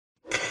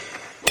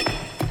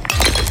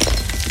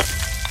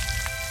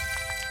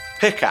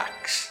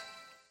Pickaxe.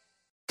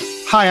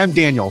 Hi, I'm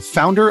Daniel,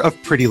 founder of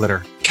Pretty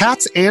Litter.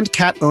 Cats and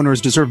cat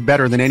owners deserve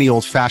better than any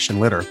old-fashioned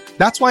litter.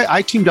 That's why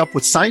I teamed up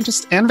with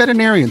scientists and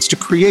veterinarians to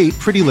create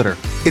Pretty Litter.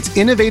 Its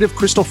innovative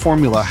crystal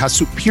formula has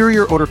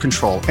superior odor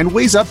control and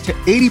weighs up to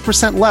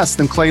 80% less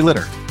than clay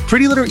litter.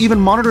 Pretty Litter even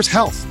monitors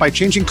health by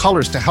changing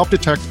colors to help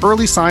detect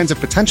early signs of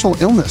potential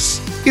illness.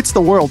 It's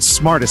the world's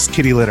smartest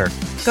kitty litter.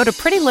 Go to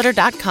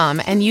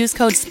prettylitter.com and use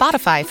code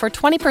SPOTIFY for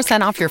 20%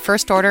 off your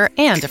first order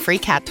and a free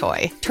cat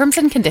toy. Terms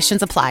and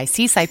conditions apply.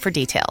 See site for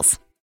details.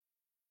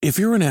 If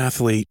you're an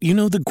athlete, you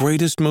know the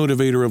greatest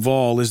motivator of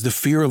all is the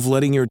fear of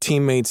letting your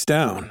teammates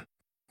down.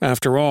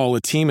 After all,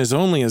 a team is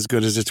only as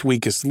good as its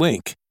weakest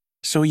link.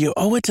 So you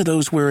owe it to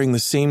those wearing the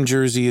same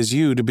jersey as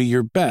you to be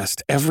your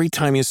best every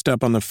time you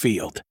step on the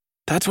field.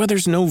 That's why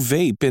there's no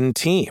vape in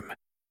team.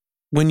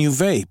 When you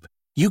vape,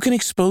 you can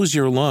expose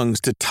your lungs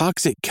to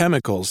toxic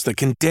chemicals that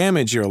can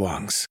damage your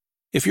lungs.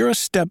 If you're a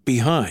step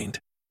behind,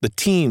 the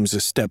team's a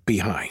step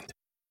behind.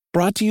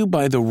 Brought to you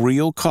by The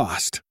Real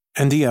Cost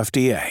and the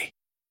FDA.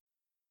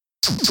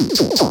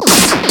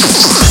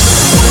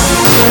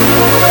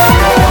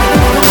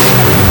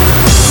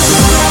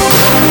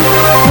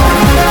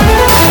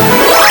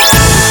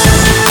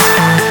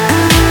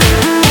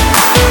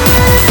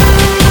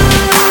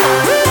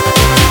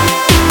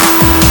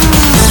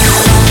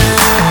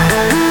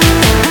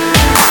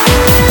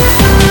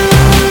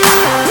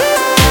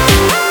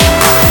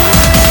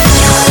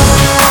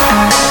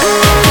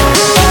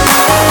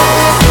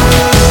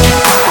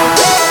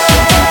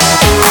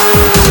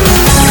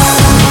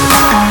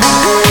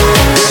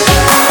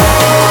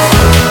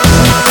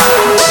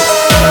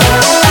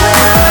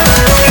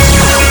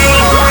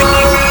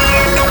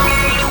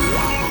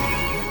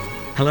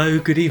 Hello,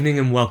 good evening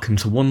and welcome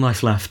to One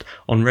Life Left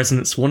on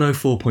Resonance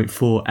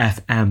 104.4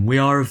 FM. We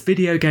are a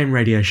video game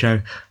radio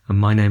show and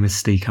my name is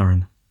Steve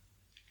Curran.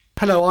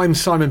 Hello, I'm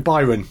Simon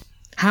Byron.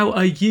 How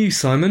are you,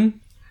 Simon?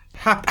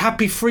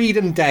 Happy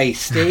Freedom Day,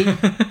 Steve.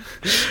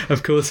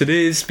 Of course it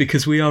is,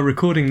 because we are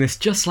recording this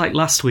just like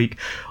last week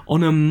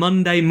on a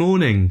Monday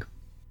morning.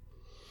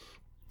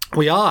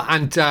 We are,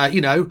 and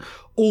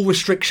all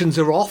restrictions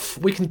are off.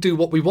 We can do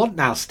what we want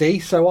now,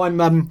 Steve. So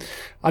I'm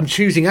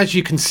choosing, as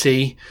you can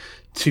see,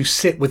 to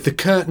sit with the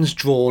curtains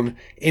drawn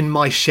in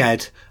my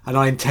shed, and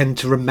I intend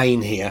to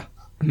remain here.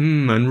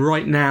 And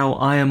right now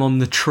I am on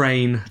the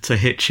train to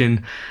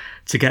Hitchin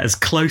to get as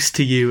close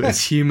to you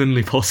as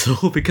humanly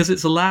possible, because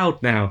it's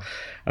allowed now,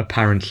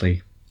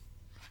 apparently.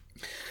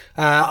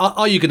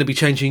 Are you going to be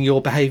changing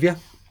your behaviour?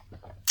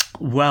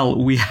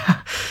 Well,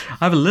 I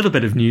have a little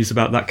bit of news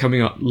about that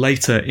coming up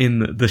later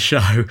in the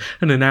show,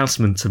 an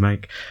announcement to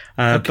make.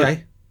 Okay. But,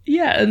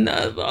 yeah, and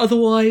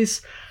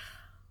otherwise...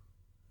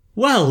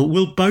 Well,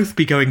 we'll both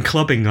be going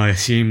clubbing, I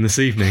assume, this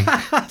evening.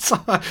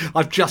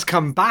 I've just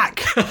come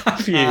back.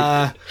 Have you?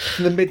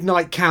 From the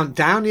midnight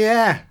countdown,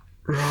 yeah.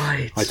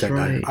 Right, I don't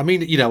know. I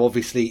mean,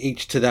 obviously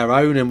each to their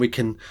own, and we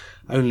can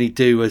only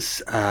do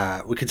as...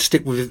 we can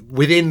stick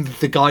within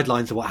the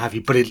guidelines and what have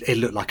you, but it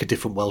looked like a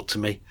different world to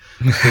me.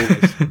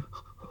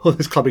 All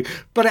this clubbing.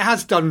 But it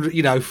has done,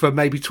 for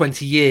maybe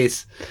 20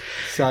 years.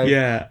 So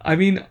yeah, I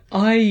mean,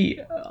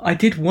 I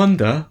did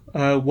wonder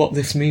what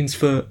this means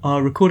for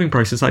our recording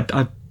process.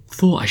 I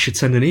thought I should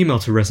send an email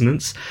to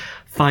Resonance,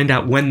 find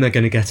out when they're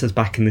going to get us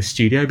back in the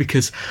studio,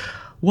 because,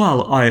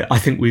 well, I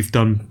think we've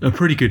done a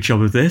pretty good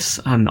job of this,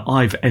 and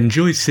I've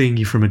enjoyed seeing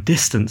you from a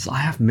distance. I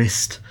have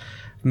missed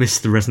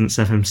the Resonance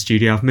FM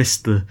studio. I've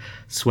missed the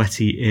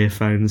sweaty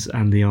earphones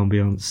and the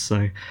ambience.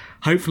 So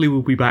hopefully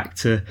we'll be back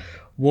to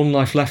One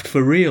Life Left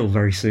for real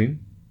very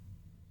soon.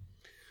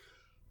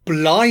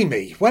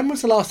 Blimey. When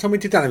was the last time we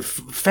did that? In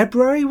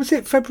February? Was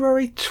it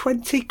February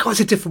 20? God,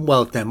 it's a different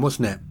world then,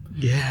 wasn't it?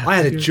 Yeah. I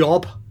had a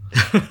job.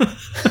 Do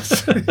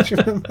you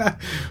remember?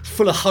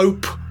 Full of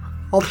hope,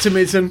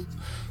 optimism.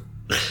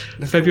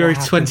 February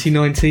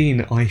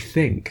 2019, I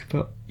think.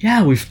 But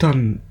yeah, we've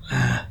done...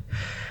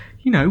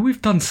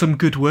 we've done some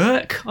good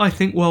work, I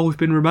think, while we've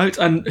been remote.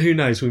 And who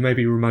knows, we may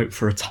be remote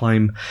for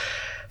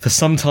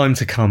some time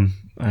to come,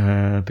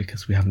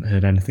 because we haven't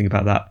heard anything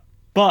about that.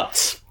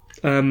 But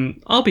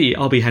I'll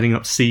be heading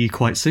up to see you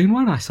quite soon,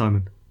 won't I,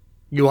 Simon?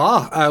 You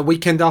are.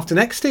 Weekend after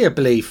next year, I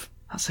believe.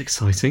 That's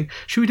exciting.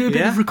 Should we do a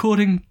bit of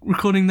recording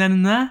then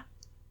and there?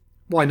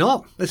 Why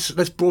not? Let's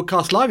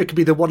broadcast live. It could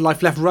be the One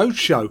Life Left Road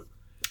show.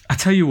 I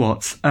tell you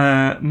what,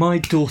 my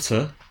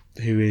daughter,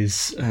 who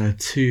is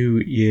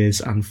 2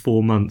 years and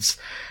 4 months,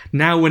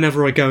 now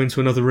whenever I go into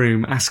another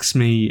room, asks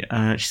me,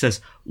 she says,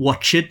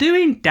 "What you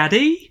doing,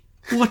 Daddy?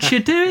 What you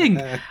doing?"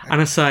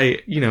 And I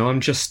say,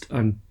 I'm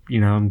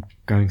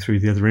going through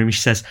the other room. And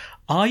she says,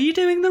 "Are you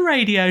doing the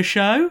radio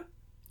show?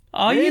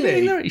 Are you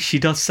doing She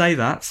does say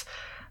that.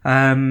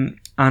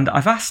 And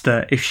I've asked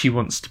her if she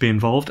wants to be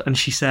involved, and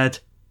she said,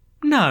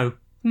 No,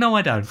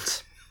 I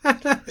don't.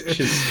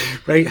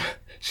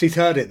 She's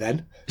heard it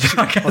then.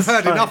 I've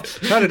heard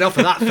enough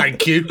of that,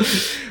 thank you.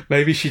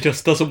 Maybe she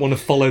just doesn't want to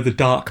follow the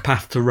dark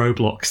path to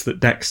Roblox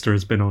that Dexter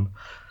has been on.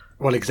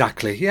 Well,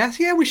 exactly. Yes,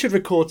 yeah, we should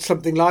record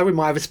something live. We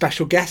might have a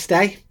special guest,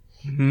 eh?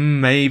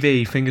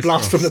 Maybe. Fingers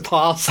Blast crossed. from the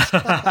past.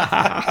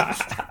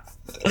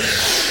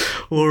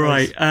 All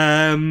right.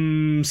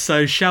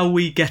 So shall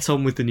we get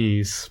on with the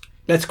news?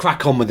 Let's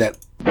crack on with it.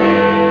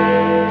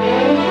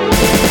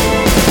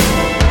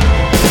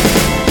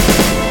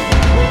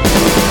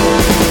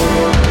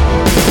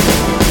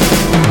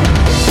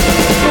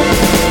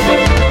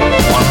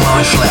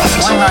 Life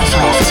left. One life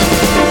left.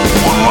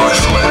 One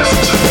life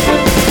left.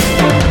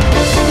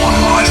 One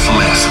life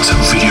left.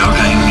 Video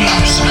game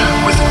news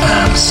with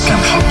Anne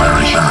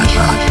Scantleberry.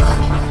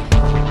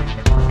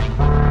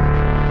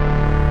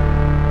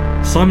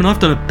 Simon, I've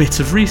done a bit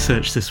of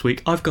research this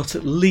week. I've got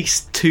at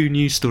least 2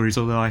 news stories,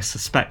 although I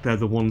suspect they're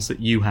the ones that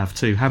you have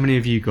too. How many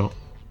have you got?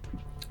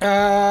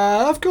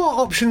 I've got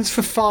options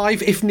for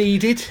 5 if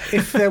needed.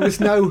 If there was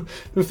no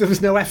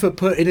effort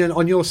put in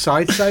on your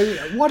side. So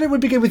why don't we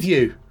begin with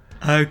you?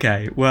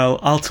 Okay, well,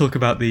 I'll talk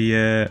about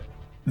the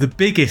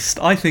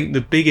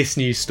biggest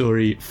news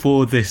story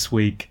for this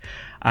week,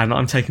 and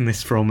I'm taking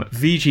this from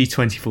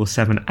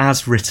VG247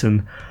 as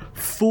written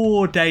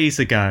 4 days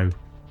ago,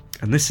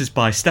 and this is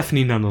by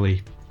Stephanie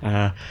Nunnally.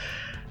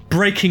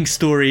 Breaking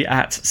story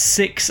at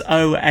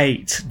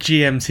 6:08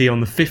 GMT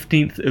on the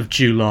 15th of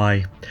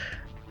July.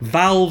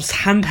 Valve's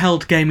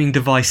handheld gaming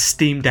device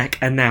Steam Deck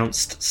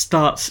announced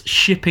starts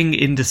shipping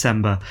in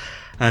December.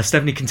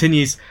 Stephanie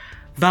continues,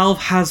 Valve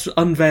has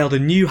unveiled a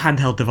new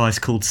handheld device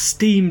called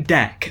Steam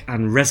Deck,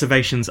 and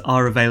reservations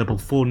are available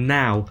for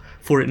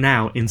it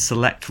now in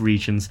select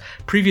regions.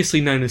 Previously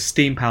known as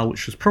Steam Pal,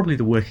 which was probably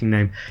the working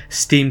name,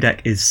 Steam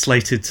Deck is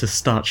slated to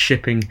start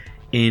shipping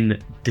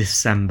in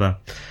December.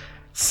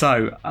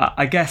 So,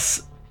 I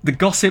guess the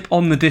gossip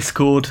on the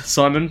Discord,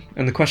 Simon,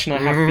 and the question I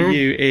have for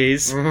you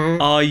is,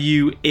 are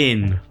you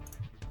in?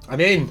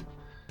 I'm in.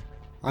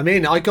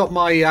 I got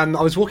my. I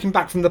was walking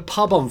back from the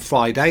pub on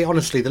Friday.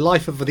 Honestly, the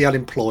life of the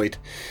unemployed.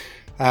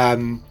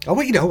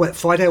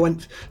 Friday I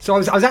went. So I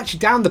was actually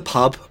down the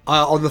pub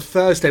on the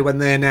Thursday when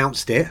they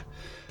announced it,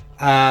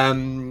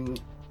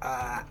 and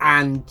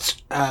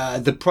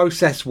the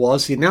process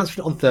was the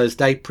announcement on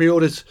Thursday.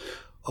 Pre-orders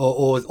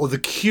or the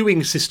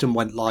queuing system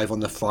went live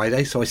on the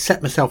Friday. So I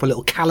set myself a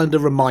little calendar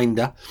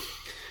reminder,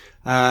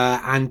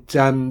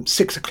 and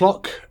 6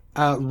 o'clock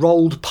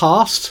rolled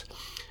past.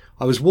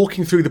 I was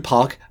walking through the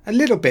park, a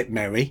little bit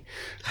merry,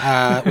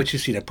 which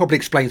is, probably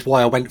explains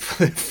why I went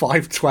for the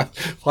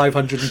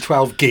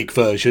 512 gig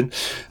version.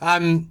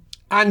 And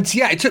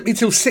yeah, it took me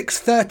till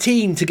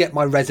 6:13 to get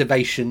my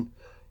reservation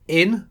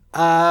in.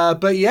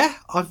 But yeah,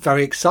 I'm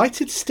very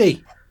excited,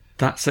 Steve.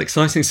 That's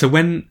exciting. So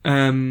when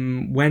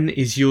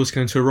is yours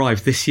going to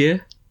arrive? This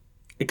year?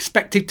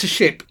 Expected to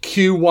ship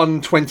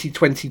Q1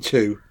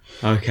 2022.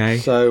 Okay.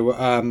 So,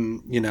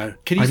 can you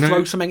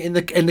throw something in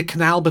the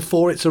canal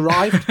before it's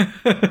arrived?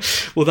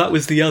 Well, that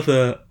was the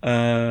other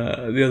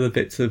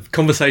bits of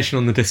conversation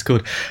on the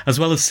Discord, as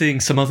well as seeing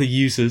some other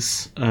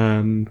users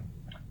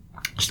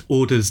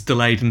orders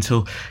delayed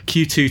until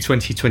Q2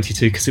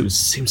 2022 because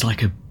seems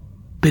like a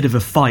bit of a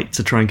fight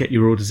to try and get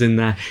your orders in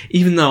there.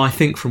 Even though I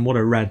think from what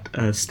I read,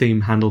 Steam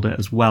handled it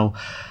as well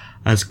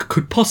as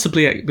could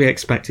possibly be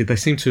expected. They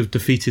seem to have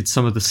defeated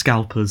some of the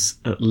scalpers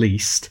at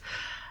least.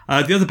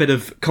 The other bit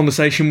of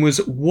conversation was,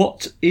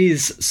 what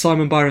is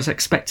Simon Byra's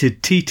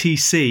expected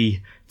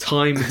TTC,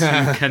 time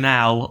to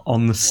canal,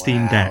 on the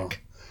Steam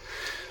Deck?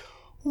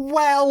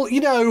 Well,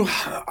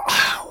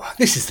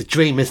 this is the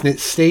dream, isn't it,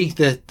 Steve?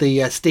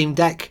 The Steam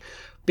Deck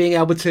being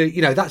able to,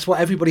 that's what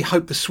everybody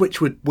hoped the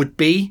Switch would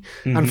be.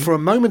 Mm-hmm. And for a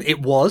moment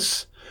it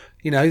was,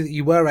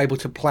 you were able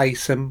to play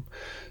some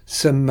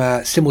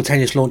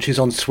simultaneous launches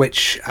on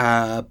Switch.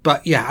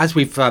 But yeah, as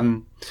we've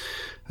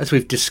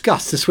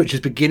discussed, the Switch is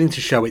beginning to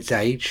show its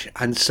age,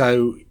 and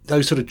so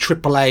those sort of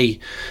AAA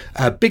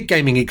big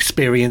gaming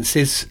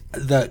experiences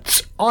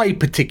that I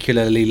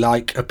particularly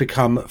like have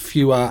become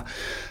fewer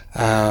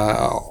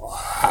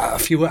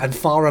and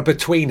far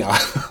between on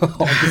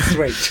the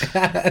Switch.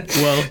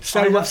 Well,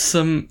 so I have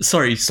some.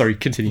 Sorry,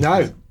 continue.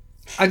 No,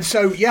 and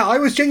so yeah, I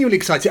was genuinely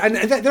excited, and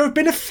there have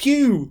been a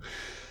few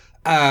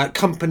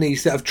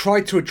companies that have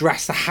tried to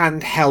address the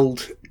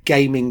handheld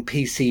gaming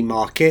PC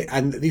market,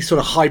 and these sort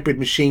of hybrid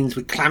machines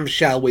with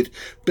clamshell with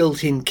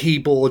built-in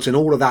keyboards and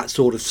all of that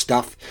sort of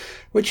stuff,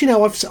 which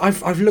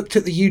I've looked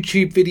at the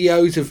YouTube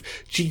videos of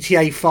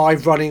GTA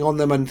 5 running on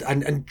them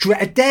and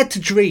dared to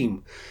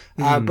dream,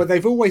 but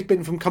they've always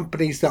been from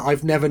companies that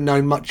I've never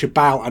known much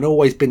about and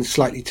always been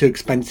slightly too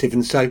expensive.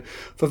 And so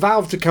for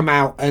Valve to come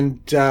out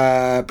and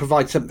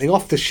provide something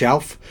off the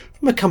shelf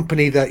from a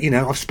company that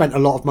I've spent a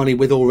lot of money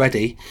with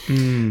already,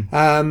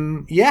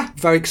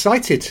 very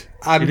excited.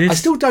 I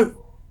still don't.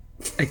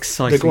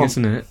 Exciting,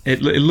 isn't it?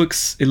 It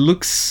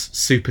looks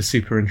super,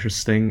 super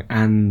interesting,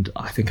 and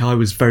I think I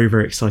was very,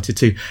 very excited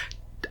too.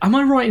 Am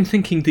I right in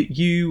thinking that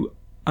you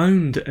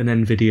owned an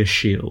Nvidia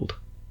Shield?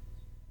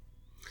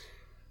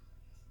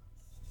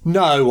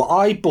 No,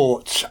 I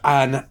bought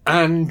an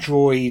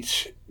Android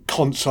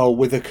console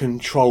with a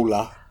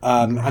controller.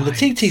 And the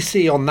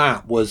TTC on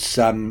that was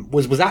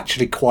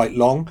actually quite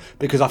long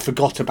because I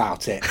forgot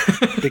about it.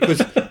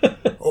 Because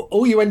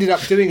all you ended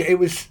up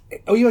doing was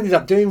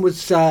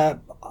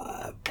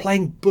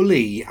playing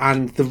Bully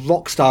and the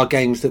Rockstar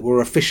games that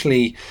were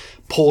officially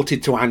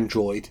ported to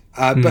Android,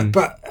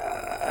 but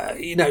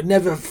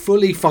never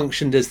fully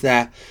functioned as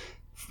their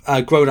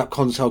grown-up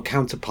console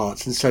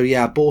counterparts. And so,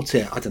 yeah, I bought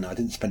it. I don't know. I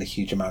didn't spend a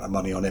huge amount of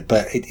money on it,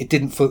 but it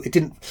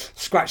didn't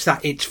scratch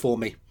that itch for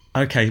me.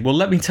 Okay, well,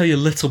 let me tell you a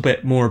little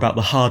bit more about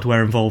the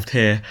hardware involved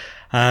here.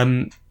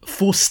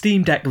 For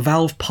Steam Deck,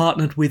 Valve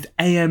partnered with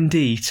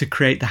AMD to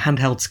create the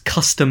handheld's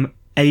custom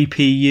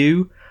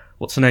APU.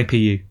 What's an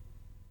APU?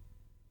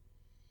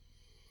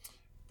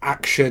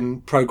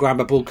 Action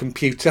Programmable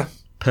Computer.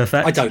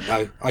 Perfect.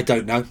 I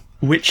don't know.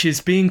 Which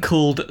is being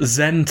called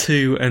Zen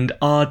 2 and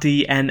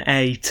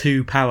RDNA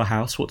 2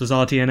 Powerhouse. What does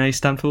RDNA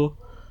stand for?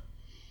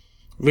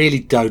 Really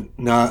don't.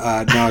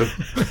 No.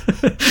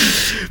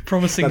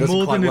 Promising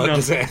more than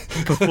enough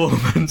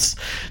performance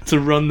to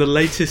run the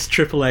latest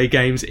AAA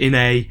games in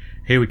a,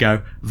 here we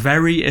go,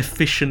 very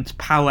efficient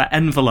power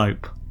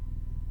envelope.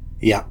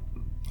 Yeah,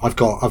 I've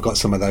got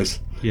some of those.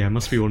 Yeah, it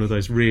must be one of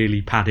those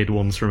really padded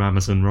ones from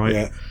Amazon,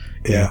 right?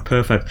 Yeah.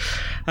 Perfect.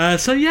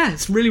 So yeah,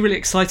 it's really, really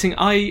exciting.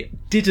 I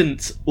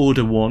didn't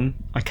order one.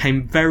 I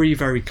came very,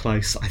 very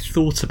close. I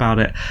thought about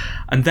it,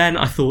 and then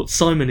I thought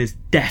Simon is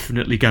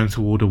definitely going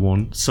to order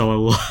one,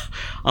 so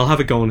I'll have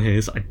a go on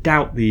his. I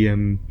doubt the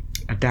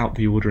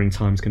ordering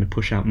time is going to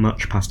push out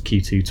much past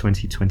Q2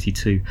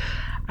 2022,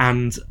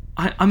 and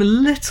I'm a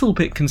little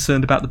bit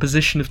concerned about the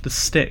position of the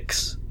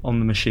sticks on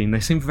the machine.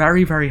 They seem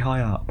very, very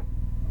high up.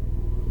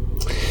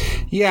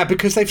 Yeah,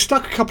 because they've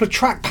stuck a couple of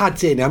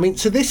trackpads in. I mean,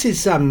 so this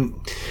is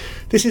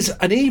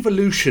an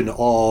evolution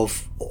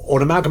of, or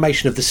an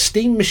amalgamation of the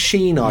Steam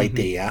Machine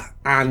idea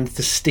and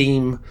the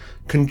Steam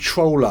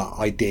controller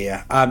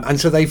idea. And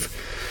so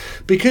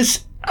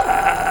because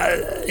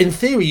in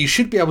theory you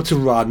should be able to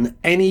run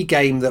any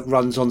game that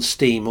runs on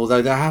Steam,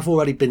 although there have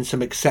already been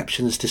some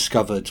exceptions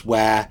discovered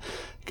where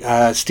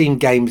Steam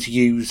games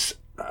use,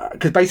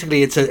 because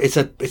basically it's a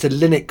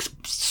Linux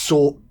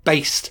sort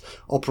based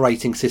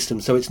operating system,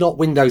 so it's not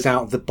Windows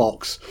out of the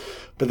box,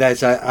 but there's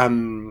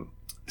some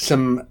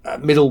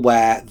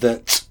middleware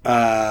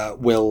that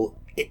will,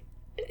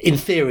 in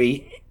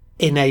theory,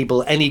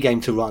 enable any game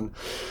to run.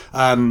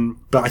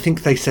 But I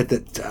think they said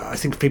that I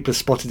think people have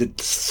spotted that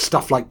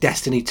stuff like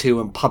Destiny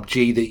 2 and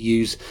PUBG that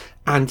use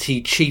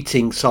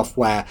anti-cheating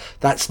software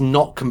that's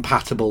not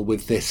compatible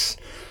with this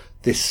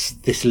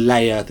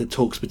layer that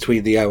talks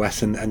between the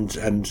OS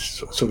and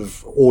sort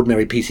of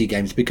ordinary PC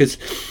games, because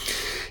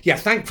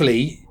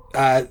thankfully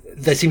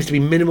there seems to be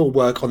minimal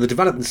work on the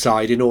development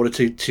side in order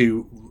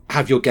to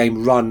have your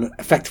game run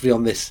effectively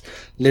on this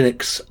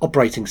Linux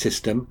operating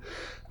system,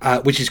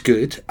 which is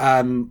good.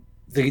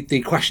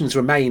 The questions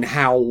remain: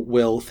 how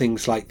will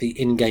things like the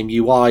in-game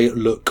UI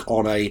look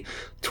on a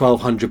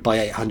 1200 by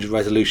 800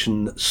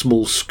 resolution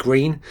small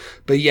screen?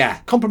 But yeah,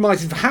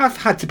 compromises have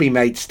had to be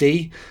made,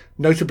 Steve.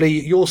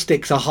 Notably, your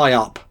sticks are high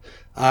up.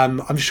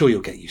 I'm sure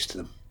you'll get used to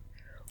them.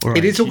 Right.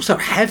 It is also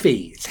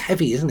heavy. It's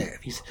heavy, isn't it?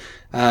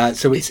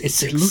 So it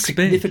looks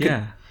significant. Big,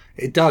 yeah.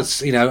 It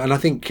does, and I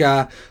think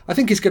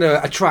it's going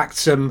to attract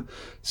some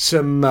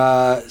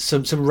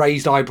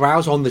raised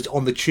eyebrows on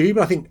the tube.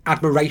 I think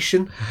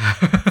admiration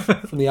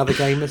from the other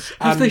gamers.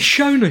 Have they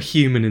shown a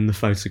human in the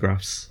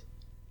photographs?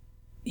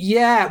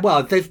 Yeah,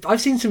 well,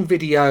 I've seen some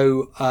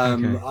video.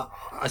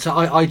 So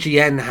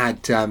IGN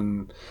had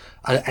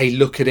a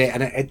look at it,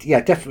 and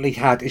it definitely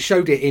had. It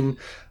showed it in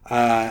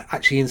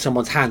actually in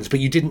someone's hands, but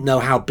you didn't know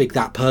how big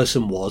that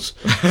person was,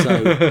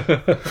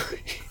 so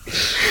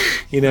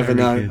you never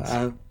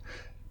know.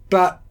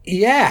 But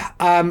yeah,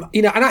 and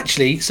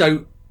actually,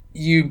 so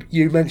you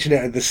mentioned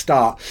it at the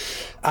start.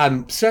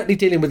 Certainly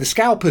dealing with the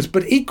scalpers,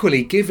 but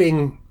equally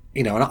giving,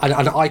 and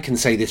I can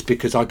say this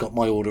because I got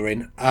my order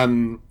in.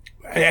 And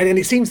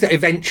it seems that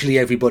eventually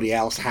everybody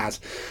else has.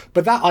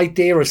 But that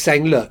idea of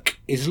saying, look,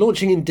 it's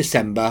launching in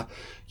December.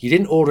 You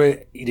didn't order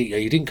it,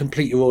 you didn't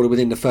complete your order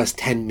within the first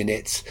 10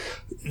 minutes.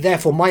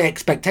 Therefore, my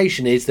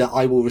expectation is that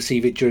I will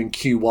receive it during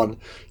Q1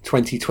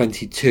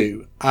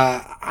 2022.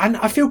 And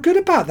I feel good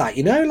about that,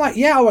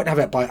 I won't have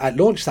it at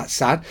launch, that's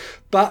sad.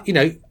 But,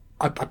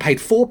 I paid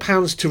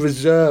 £4 to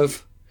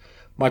reserve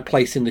my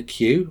place in the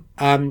queue.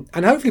 And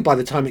hopefully by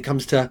the time it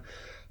comes to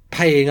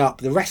paying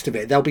up the rest of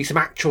it, there'll be some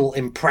actual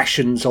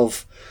impressions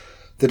of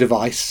the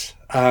device.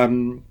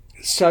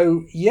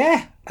 So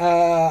yeah,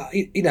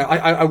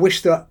 I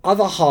wish that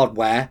other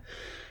hardware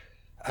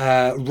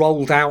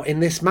rolled out in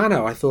this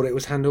manner. I thought it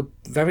was handled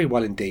very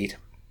well indeed.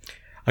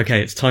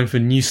 Okay, it's time for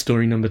news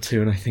story number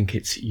 2, and I think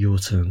it's your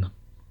turn.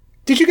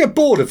 Did you get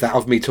bored of that,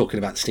 of me talking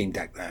about the Steam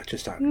Deck there?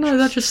 No,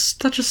 that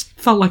just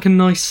felt like a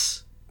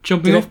nice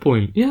jumping off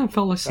point. Yeah, it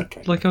felt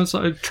like I was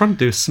trying to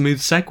do a smooth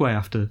segue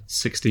after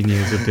 16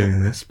 years of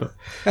doing this, but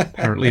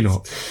apparently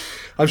not.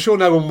 I'm sure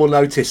no one will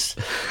notice.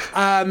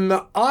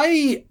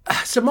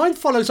 So mine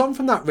follows on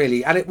from that,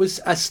 really, and it was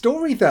a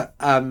story that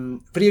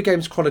Video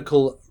Games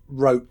Chronicle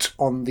wrote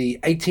on the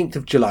 18th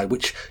of July,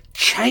 which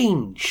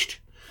changed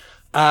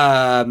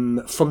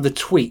from the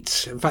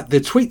tweet. In fact, the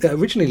tweet that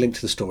originally linked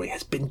to the story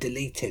has been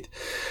deleted.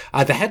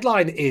 The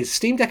headline is,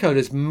 Steam Deck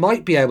owners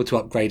might be able to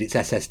upgrade its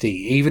SSD,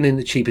 even in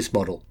the cheapest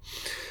model,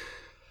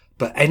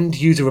 but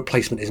end-user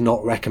replacement is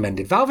not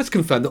recommended. Valve has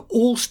confirmed that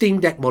all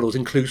Steam Deck models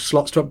include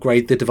slots to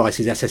upgrade the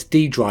device's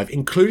SSD drive,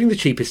 including the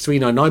cheapest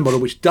 399 model,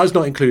 which does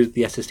not include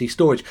the SSD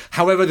storage.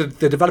 However,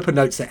 the developer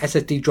notes that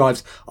SSD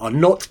drives are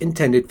not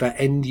intended for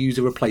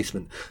end-user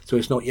replacement, so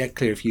it's not yet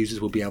clear if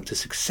users will be able to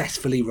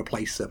successfully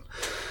replace them.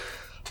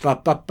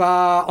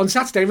 On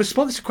Saturday, in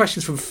response to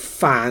questions from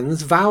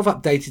fans, Valve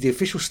updated the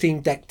official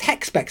Steam Deck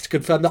tech specs to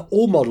confirm that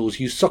all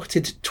models use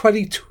socketed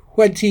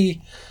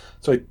 2230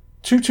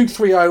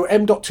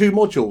 M.2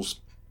 modules,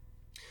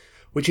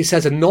 which it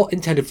says are not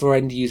intended for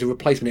end-user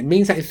replacement. It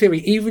means that, in theory,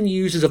 even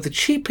users of the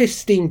cheapest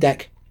Steam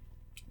Deck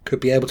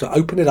could be able to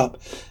open it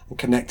up and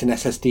connect an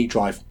SSD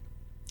drive.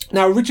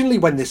 Now, originally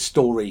when this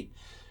story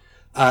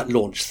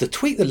launched, the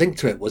tweet that linked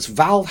to it was,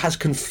 Valve has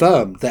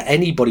confirmed that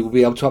anybody will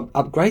be able to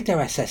upgrade their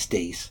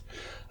SSDs,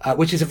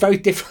 which is a very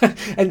different...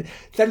 And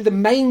then the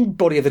main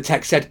body of the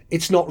text said,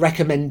 it's not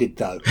recommended,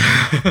 though.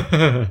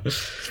 I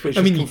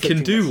mean, you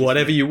can do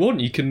whatever you want.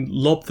 You can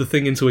lob the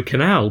thing into a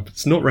canal, but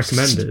it's not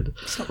recommended.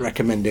 It's not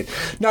recommended.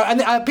 No,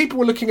 and people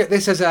were looking at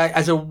this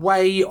as a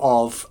way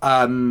of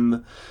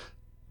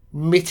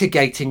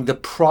mitigating the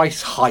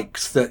price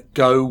hikes that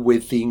go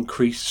with the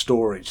increased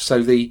storage.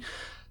 So the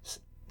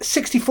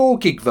 64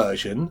 gig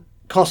version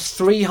costs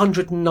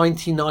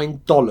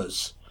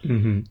 $399.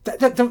 Mm-hmm.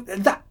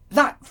 That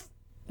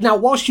now,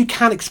 whilst you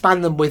can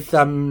expand them with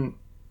removable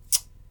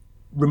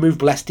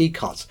SD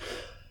cards,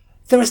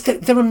 there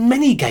are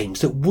many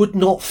games that would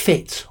not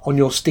fit on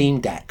your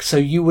Steam Deck. So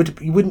you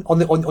wouldn't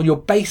on your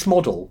base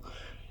model,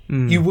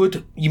 you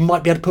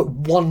might be able to put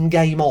one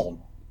game on.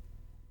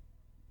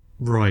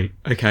 Right.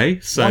 Okay.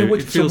 So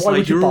it feels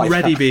like you're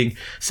already being.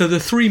 So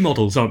the three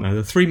models, aren't there?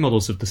 The three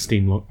models of the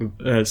Steam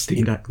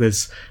Deck.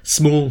 There's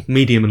small,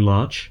 medium, and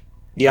large.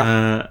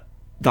 Yeah.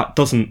 That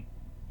doesn't.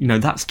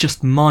 That's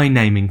just my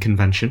naming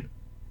convention.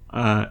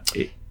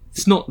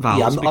 It's not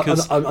Valve's. Yeah,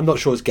 I'm not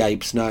sure it's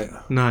Gabe's. No.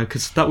 No,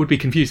 because that would be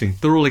confusing.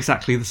 They're all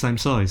exactly the same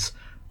size.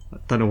 I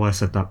don't know why I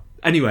said that.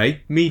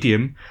 Anyway,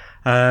 medium.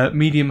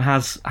 Medium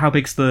has, how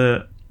big's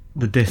the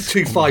disc?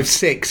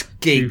 256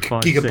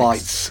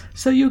 gigabytes.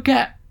 So you'll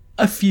get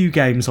a few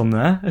games on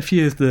there, a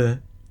few of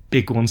the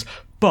big ones,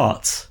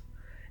 but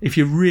if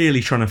you're really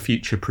trying to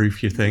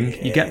future-proof your thing,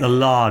 you get the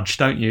large,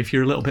 don't you? If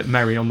you're a little bit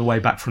merry on the way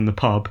back from the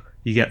pub,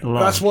 you get the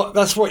large.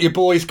 That's what your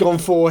boy's gone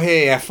for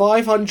here.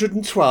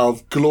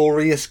 512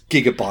 glorious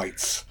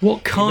gigabytes.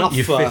 What can't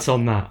you fit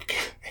on that?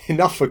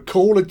 Enough for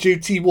Call of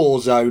Duty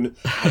Warzone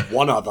and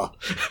one other.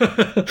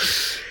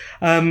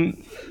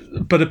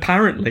 But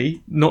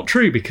apparently not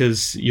true,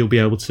 because you'll be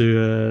able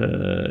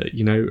to,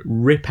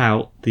 rip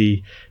out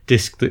the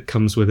disc that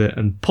comes with it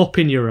and pop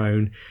in your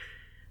own.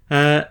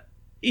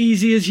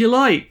 Easy as you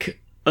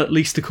like, at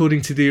least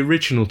according to the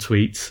original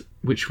tweet,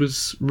 which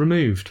was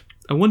removed.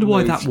 I wonder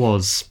why that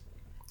was.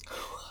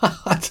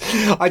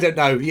 I don't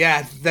know.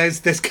 Yeah, there's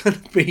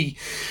going to be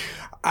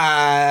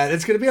a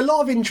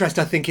lot of interest,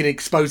 I think, in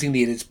exposing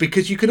the innards,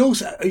 because you can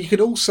also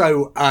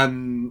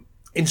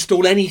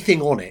install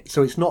anything on it,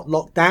 so it's not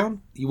locked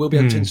down. You will be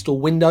able to install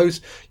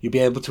Windows. You'll be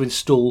able to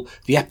install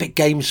the Epic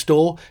Games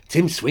Store.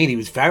 Tim Sweeney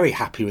was very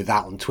happy with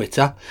that on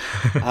Twitter.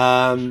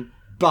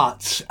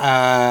 But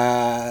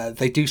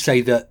they do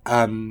say that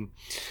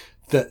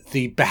that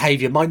the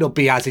behaviour might not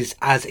be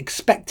as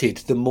expected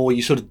the more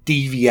you sort of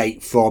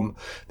deviate from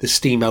the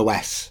Steam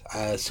OS.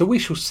 So we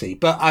shall see.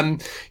 But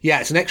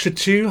it's an extra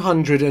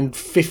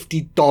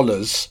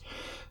 $250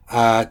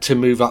 to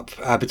move up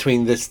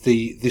between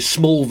the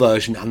small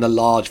version and the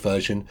large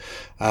version,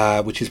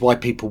 which is why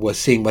people were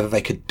seeing whether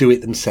they could do it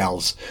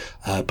themselves,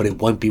 but it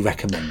won't be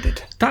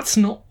recommended. That's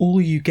not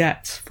all you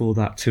get for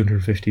that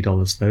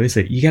 $250 though, is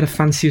it? You get a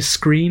fancier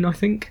screen, I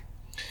think?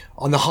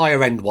 On the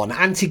higher end one,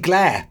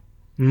 anti-glare.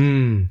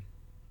 There'll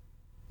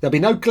be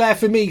no glare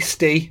for me,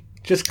 Steve.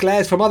 Just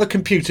glares from other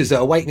computers that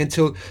are waiting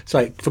until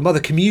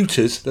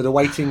commuters that are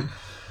waiting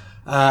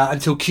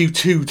until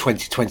Q2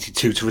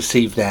 2022 to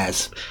receive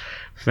theirs.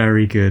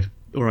 Very good.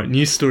 All right,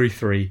 news story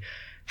 3.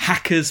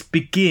 Hackers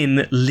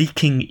begin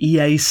leaking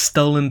EA's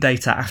stolen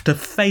data after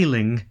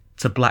failing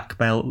to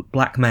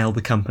blackmail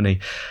the company.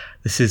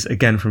 This is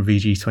again from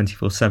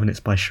VG247. It's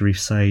by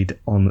Sharif Said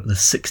on the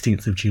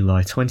 16th of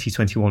July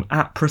 2021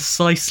 at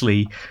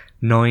precisely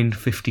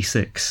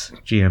 9:56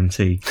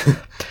 GMT.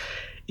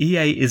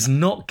 EA is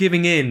not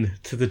giving in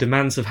to the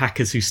demands of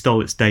hackers who stole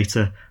its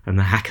data, and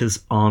the hackers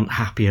aren't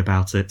happy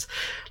about it.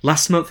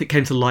 Last month it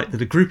came to light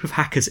that a group of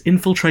hackers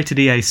infiltrated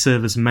EA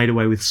servers and made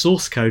away with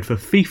source code for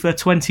FIFA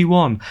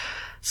 21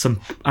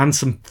 and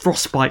some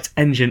Frostbite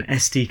engine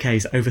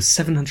SDKs, over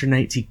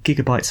 780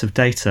 gigabytes of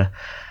data.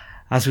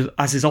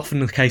 As is often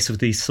the case with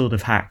these sort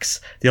of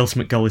hacks, the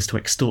ultimate goal is to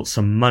extort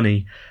some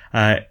money.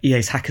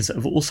 EA's hackers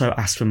have also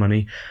asked for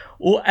money,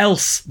 or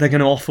else they're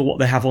going to offer what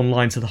they have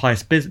online to the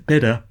highest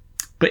bidder,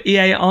 but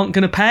EA aren't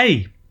going to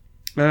pay.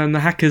 And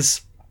the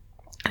hackers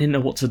I didn't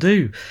know what to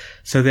do.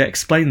 So they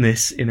explained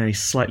this in a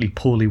slightly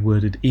poorly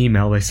worded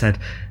email. They said,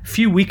 a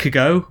few weeks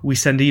ago, we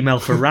send email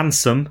for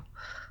ransom,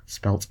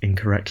 spelt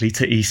incorrectly,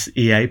 to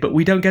EA, but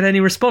we don't get any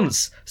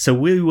response. So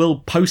we will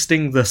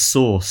posting the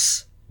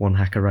source, one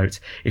hacker wrote.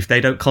 If they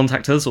don't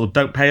contact us or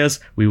don't pay us,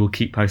 we will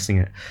keep posting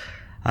it.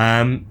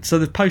 So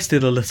they've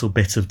posted a little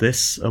bit of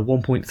this, a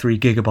 1.3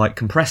 gigabyte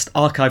compressed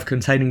archive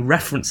containing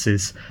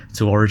references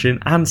to Origin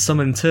and some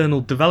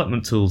internal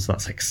development tools.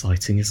 That's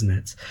exciting, isn't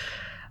it?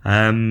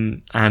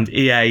 And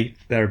EA,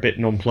 they're a bit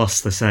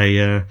nonplussed. They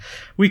say,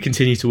 we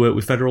continue to work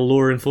with federal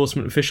law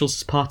enforcement officials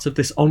as part of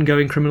this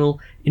ongoing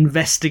criminal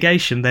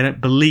investigation. They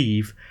don't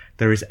believe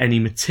there is any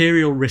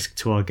material risk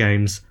to our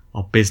games,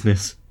 our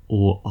business,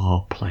 or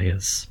our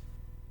players.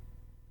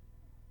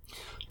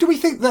 Do we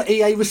think that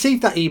EA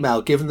received that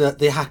email, given that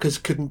the hackers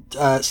couldn't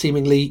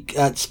seemingly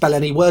spell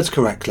any words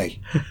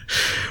correctly?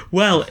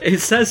 Well, it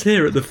says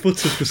here at the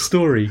foot of the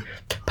story,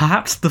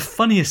 perhaps the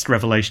funniest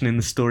revelation in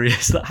the story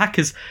is that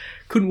hackers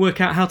couldn't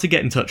work out how to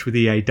get in touch with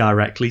EA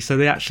directly, so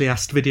they actually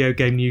asked video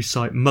game news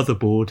site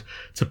Motherboard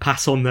to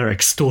pass on their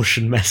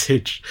extortion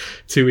message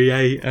to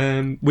EA,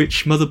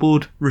 which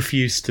Motherboard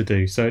refused to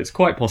do. So it's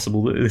quite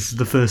possible that this is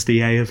the first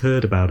EA have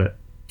heard about it.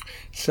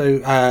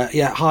 So,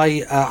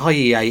 hi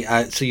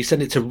EA. So you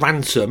send it to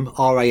ransom,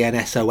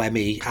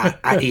 RANSOME,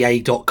 at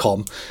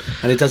EA.com,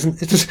 and it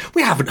doesn't,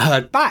 we haven't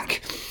heard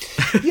back.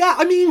 Yeah,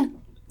 I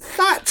mean,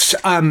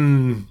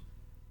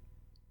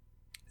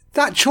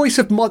 that choice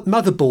of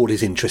Motherboard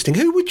is interesting.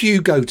 Who would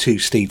you go to,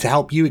 Steve, to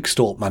help you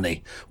extort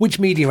money? Which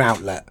media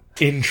outlet?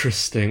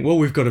 Interesting. Well,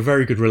 we've got a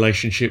very good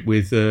relationship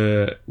with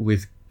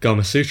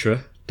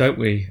Gamasutra, don't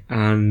we?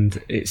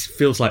 And it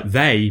feels like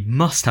they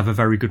must have a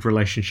very good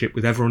relationship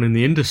with everyone in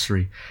the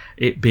industry,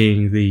 it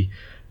being the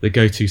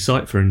go-to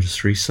site for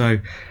industry. So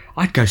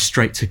I'd go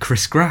straight to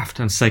Chris Graft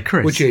and say,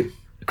 Chris, would you?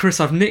 Chris,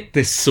 I've nicked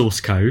this source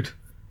code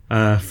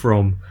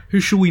from... Who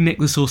shall we nick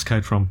the source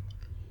code from?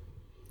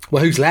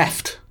 Well, who's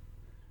left?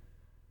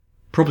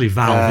 Probably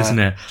Valve, isn't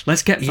it?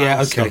 Let's get Valve.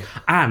 Yeah, okay.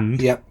 Stuff.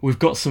 And we've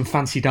got some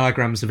fancy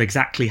diagrams of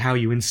exactly how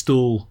you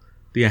install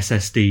the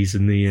SSDs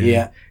in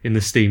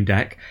the Steam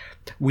Deck.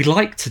 We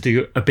like to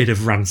do a bit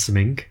of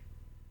ransoming.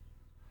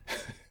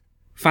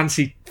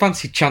 Fancy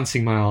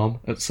chancing my arm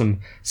at some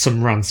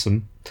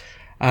ransom.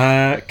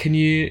 Can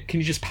you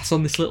just pass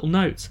on this little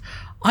note?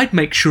 I'd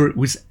make sure it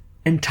was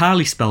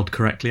entirely spelled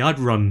correctly. I'd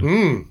run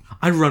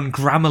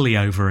Grammarly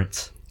over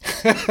it.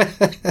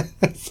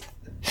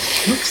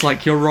 Looks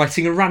like you're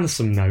writing a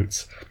ransom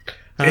note.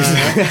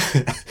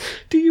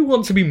 Do you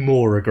want to be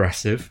more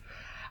aggressive?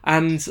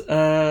 And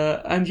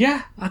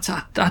yeah,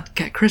 I'd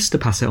get Chris to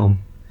pass it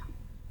on.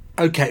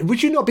 Okay,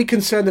 would you not be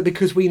concerned that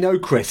because we know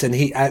Chris and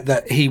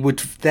that he would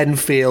then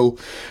feel,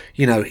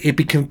 he'd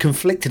be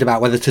conflicted about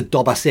whether to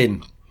dob us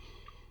in?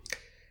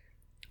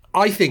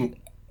 I think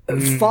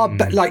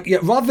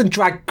rather than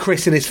drag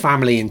Chris and his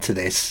family into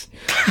this,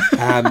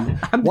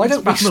 why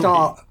don't we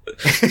start?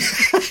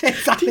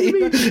 Exactly.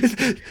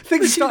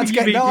 Things start to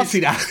get nasty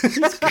now.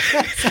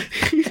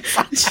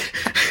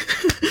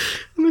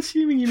 I'm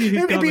assuming you mean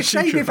his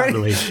Gamasutra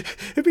family.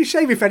 It'd be a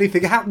shame if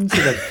anything happened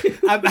to them.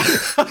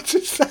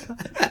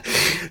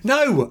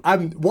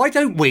 Why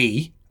don't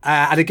we?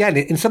 And again,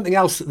 in something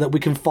else that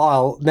we can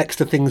file next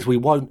to things we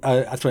won't,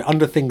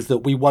 under things that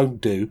we won't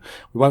do,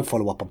 we won't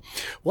follow up on.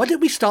 Why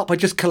don't we start by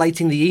just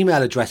collating the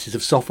email addresses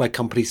of software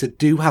companies that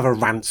do have a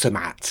ransom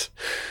at,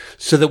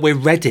 so that we're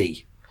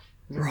ready?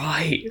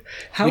 Right.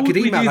 How we would could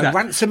email we do that?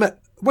 ransom at.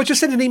 Well, just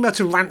send an email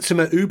to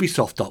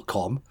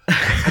ransom@ubisoft.com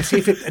and see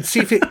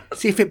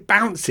if it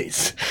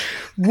bounces.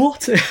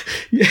 What?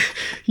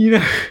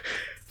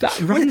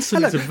 That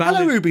ransom is a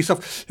valid... Hello,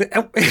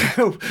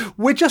 Ubisoft.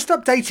 We're just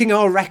updating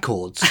our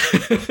records.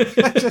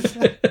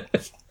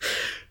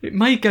 It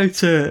may go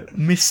to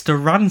Mr.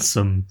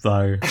 Ransom,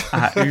 though,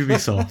 at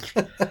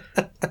Ubisoft.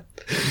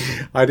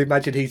 I'd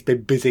imagine he's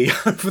been busy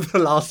over the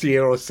last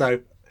year or so.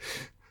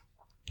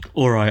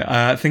 All right,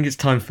 I think it's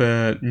time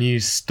for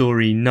news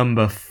story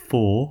number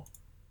 3.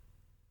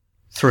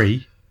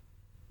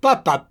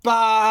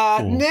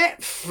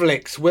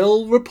 Netflix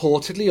will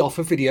reportedly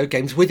offer video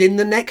games within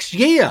the next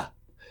year.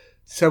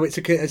 So it's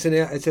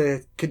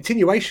a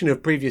continuation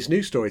of previous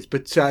news stories.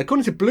 But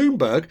according to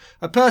Bloomberg,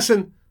 a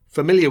person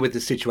familiar with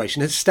the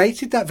situation has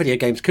stated that video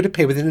games could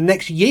appear within the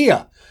next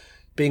year,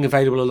 being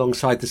available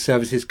alongside the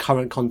service's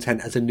current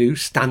content as a new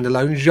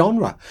standalone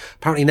genre.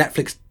 Apparently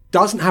Netflix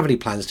doesn't have any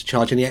plans to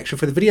charge any extra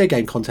for the video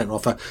game content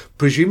offer,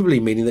 presumably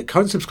meaning that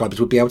current subscribers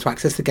would be able to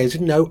access the games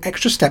with no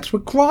extra steps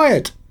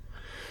required.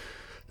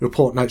 The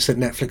report notes that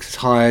Netflix has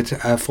hired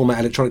former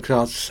Electronic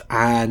Arts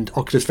and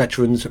Oculus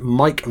veterans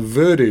Mike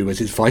Verdu as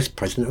its vice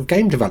president of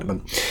game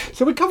development.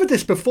 So we covered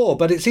this before,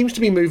 but it seems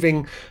to be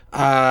moving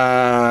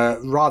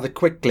rather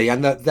quickly,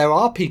 and that there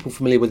are people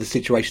familiar with the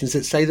situations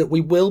that say that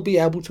we will be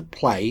able to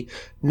play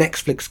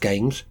Netflix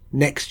games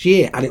next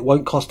year, and it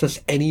won't cost us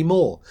any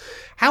more.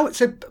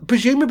 So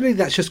presumably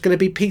that's just going to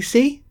be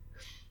PC?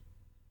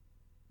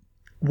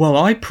 Well,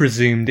 I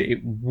presumed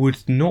it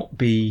would not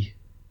be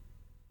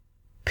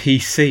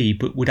PC,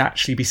 but would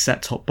actually be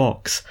set-top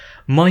box.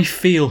 My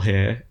feel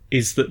here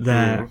is that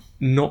they're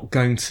not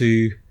going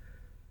to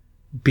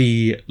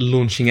be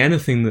launching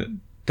anything that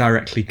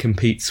directly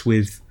competes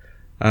with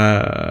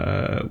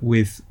Steam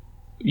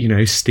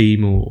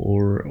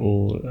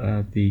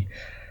or the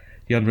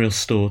Unreal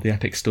Store, the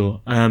Epic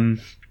Store.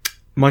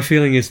 My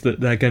feeling is that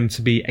they're going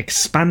to be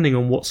expanding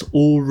on what's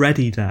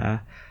already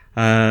there.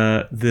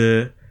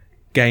 The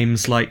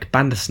games like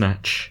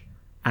Bandersnatch,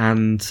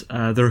 and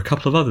there are a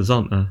couple of others,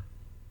 aren't there?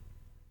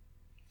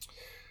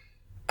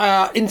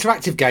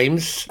 Interactive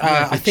games,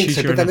 I think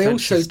so. But then they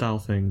also style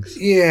things.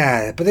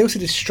 Yeah, but they also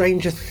did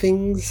Stranger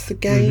Things. The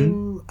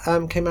game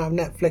came out of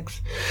Netflix.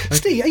 Okay.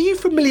 Steve, are you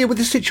familiar with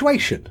the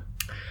situation?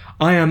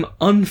 I am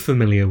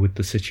unfamiliar with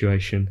the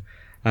situation.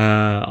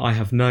 I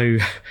have no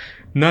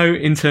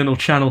internal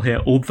channel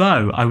here.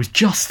 Although I was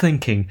just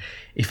thinking,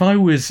 if I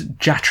was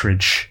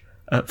Jattridge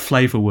at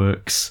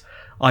Flavorworks,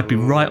 I'd be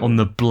right on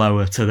the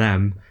blower to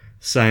them,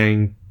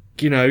 saying,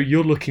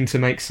 you're looking to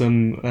make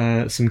some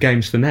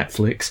games for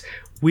Netflix.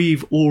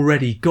 We've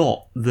already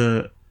got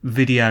the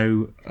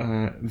video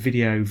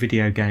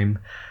game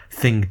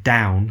thing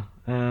down.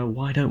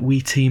 Why don't we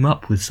team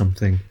up with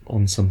something?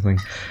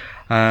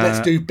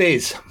 Let's do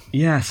biz.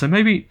 Yeah, so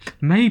maybe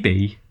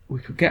we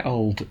could get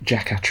old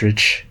Jack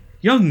Attridge,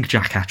 young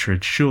Jack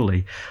Attridge,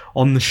 surely,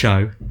 on the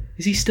show.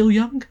 Is he still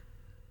young?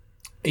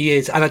 He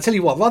is, and I tell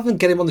you what, rather than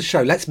get him on the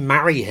show, let's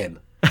marry him.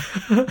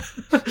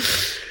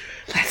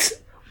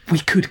 We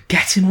could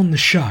get him on the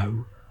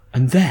show,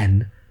 and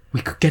then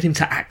we could get him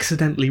to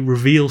accidentally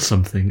reveal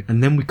something,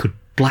 and then we could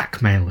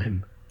blackmail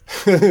him.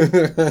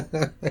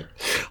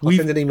 I'll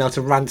send an email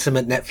to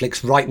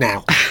ransom@Netflix right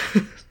now.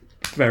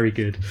 Very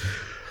good.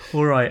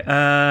 All right.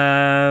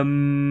 I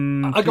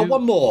got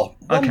one more.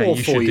 One more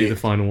you for should you. do the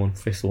final one,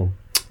 fifth one.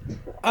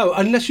 Oh,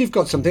 unless you've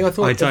got something. I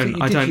don't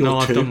know.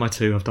 I've done my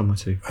two.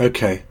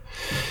 Okay.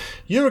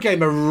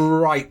 Eurogamer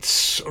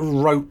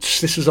wrote,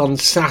 this was on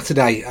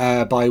Saturday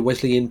by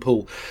Wesley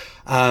Inpool,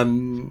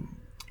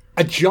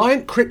 a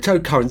giant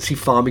cryptocurrency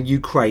farm in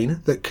Ukraine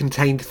that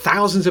contained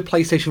thousands of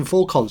PlayStation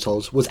 4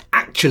 consoles was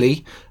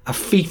actually a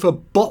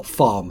FIFA bot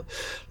farm.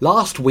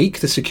 Last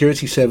week, the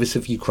Security Service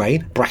of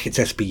Ukraine, brackets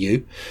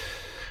SBU,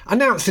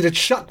 announced it had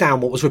shut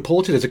down what was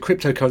reported as a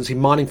cryptocurrency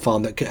mining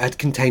farm that had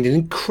contained an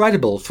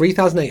incredible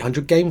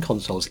 3,800 game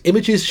consoles.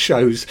 Images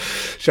showed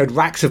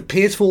racks of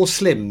PS4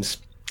 Slims.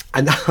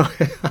 And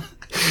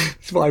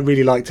that's what I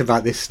really liked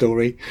about this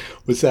story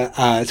was that,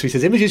 so he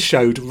says, images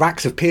showed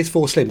racks of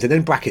PS4 Slims, and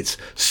then brackets,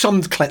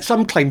 some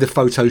claimed the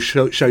photos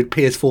showed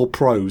PS4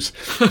 Pros.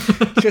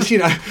 Just,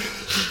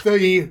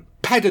 the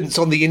pedants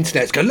on the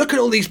internet go, look at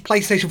all these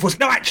PlayStation 4s.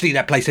 No, actually,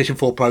 they're PlayStation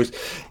 4 Pros.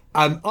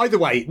 Either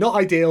way, not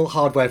ideal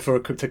hardware for a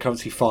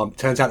cryptocurrency farm. It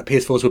turns out the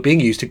PS4s were being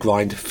used to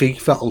grind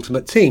FIFA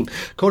Ultimate Team.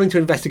 According to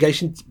an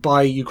investigation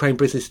by Ukraine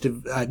business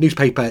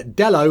newspaper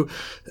Delo,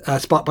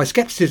 sparked by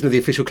skepticism of the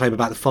official claim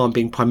about the farm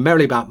being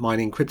primarily about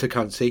mining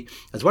cryptocurrency,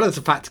 as well as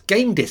the fact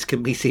game discs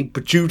can be seen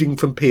protruding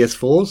from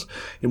PS4s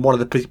in one of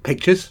the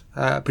pictures.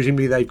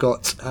 Presumably they've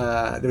got,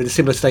 they're in a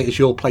similar state as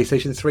your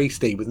PlayStation 3,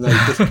 Steve, with no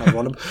disc cover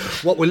on them.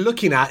 What we're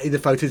looking at in the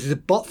photos is a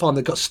bot farm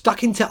that got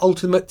stuck into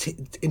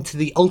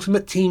the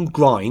Ultimate Team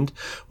grind,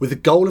 with the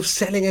goal of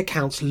selling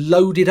accounts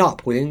loaded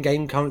up with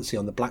in-game currency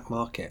on the black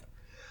market.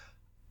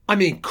 I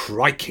mean,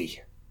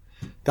 crikey.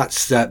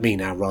 That's me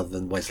now rather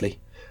than Wesley.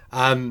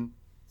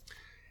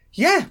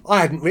 Yeah, I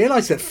hadn't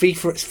realised that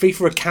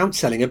FIFA account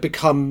selling had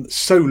become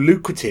so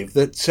lucrative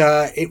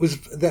that it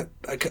was that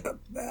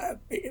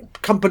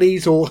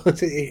companies, or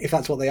if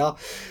that's what they are,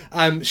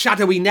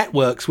 shadowy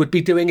networks would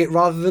be doing it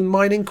rather than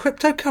mining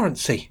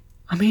cryptocurrency.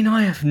 I mean,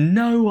 I have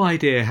no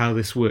idea how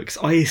this works.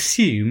 I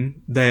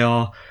assume they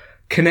are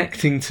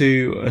connecting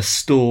to a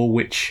store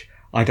which,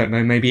 I don't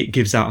know, maybe it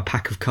gives out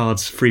a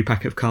free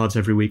pack of cards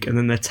every week, and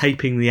then they're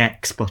taping the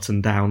X button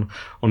down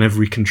on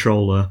every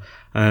controller,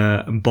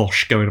 and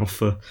Bosch going off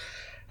for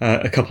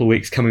a couple of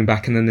weeks, coming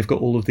back, and then they've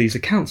got all of these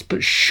accounts.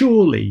 But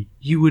surely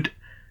you would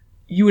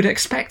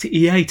expect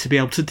EA to be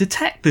able to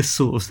detect this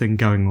sort of thing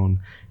going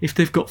on. If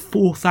they've got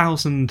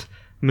 4,000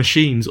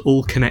 machines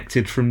all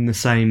connected from the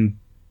same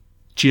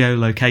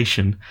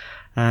geolocation,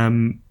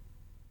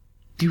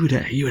 you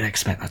would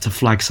expect that to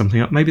flag something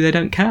up. Maybe they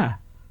don't care.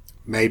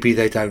 Maybe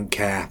they don't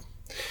care.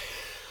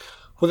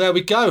 Well, there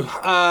we go.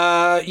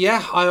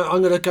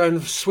 I'm going to go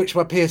and switch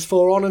my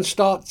PS4 on and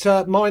start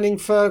mining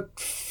for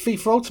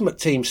FIFA Ultimate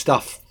Team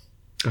stuff.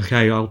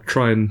 Okay, I'll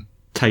try and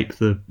tape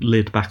the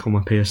lid back on my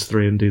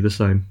PS3 and do the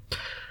same.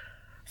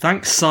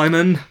 Thanks,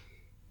 Simon.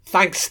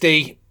 Thanks,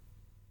 Steve.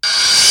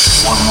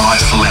 One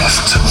Life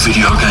Left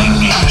video game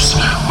news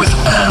with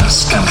Anne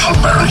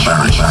Scantleberry.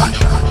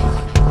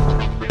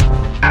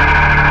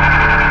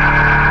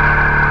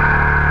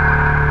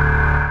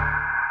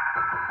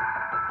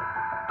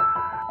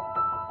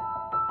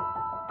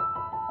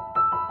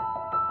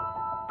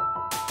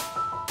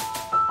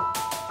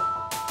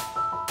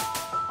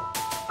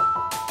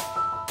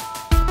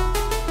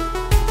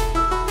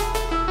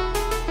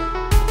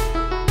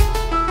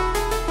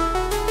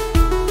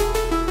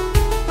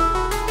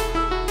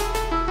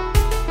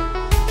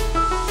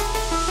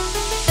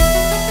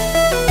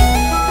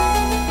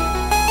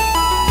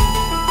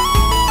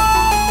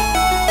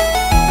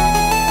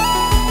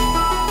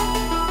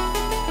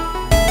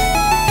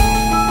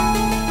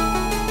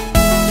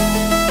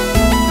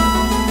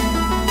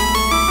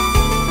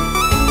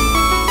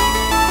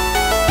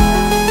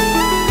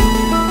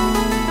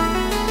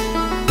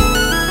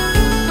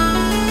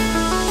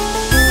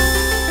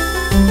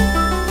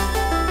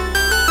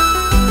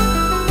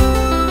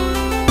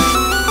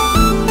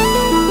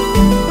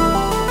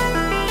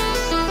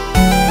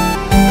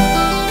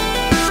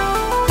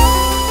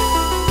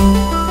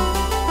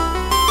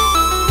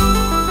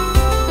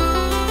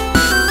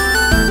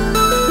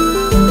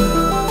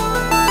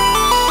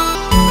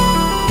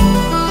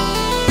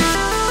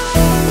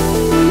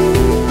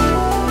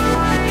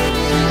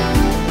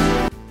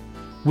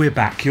 We're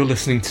back. You're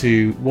listening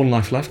to One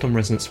Life Left on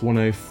Resonance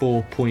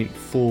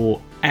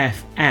 104.4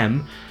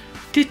 FM.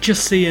 Did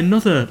just see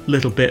another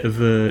little bit of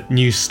a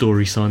news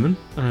story, Simon.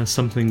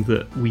 Something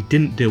that we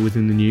didn't deal with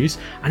in the news,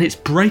 and it's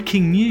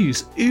breaking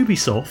news.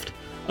 Ubisoft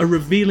are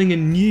revealing a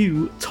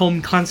new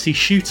Tom Clancy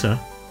shooter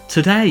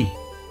today.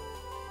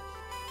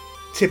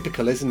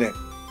 Typical, isn't it?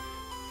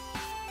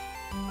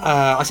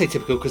 I say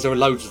typical because there are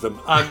loads of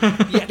them.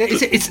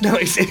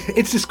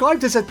 It's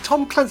described as a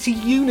Tom Clancy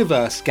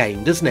universe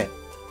game, doesn't it?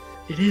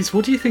 It is.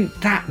 What do you think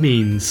that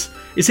means?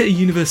 Is it a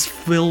universe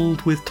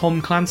filled with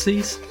Tom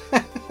Clancy's?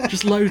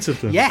 Just loads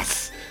of them.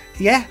 Yes.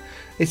 Yeah.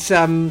 It's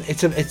an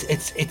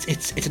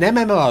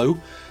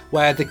MMO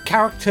where the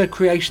character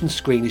creation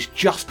screen is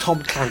just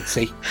Tom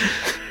Clancy.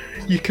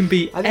 You can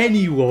be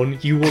anyone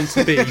you want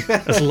to be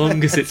as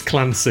long as it's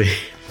Clancy.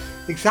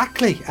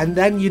 Exactly, and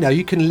then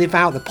you can live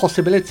out the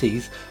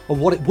possibilities of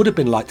what it would have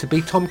been like to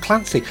be Tom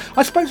Clancy.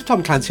 I spoke to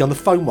Tom Clancy on the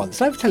phone once.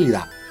 Did I ever tell you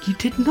that? You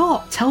did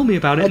not. Tell me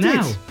about it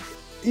now. Did.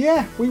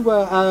 Yeah, we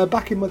were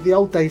back in the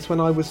old days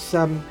when I was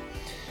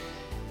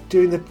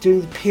doing the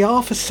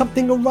PR for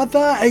something or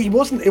other. It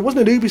wasn't an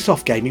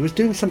Ubisoft game. He was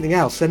doing something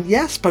else, and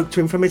yeah, spoke to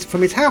him from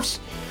his house.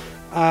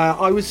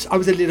 I was a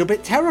little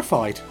bit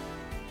terrified,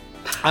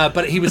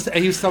 but he was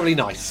thoroughly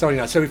nice. So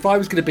if I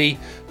was going to be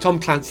Tom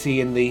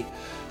Clancy in the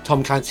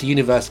Tom Clancy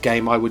universe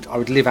game, I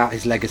would live out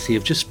his legacy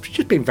of just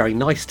being very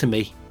nice to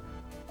me.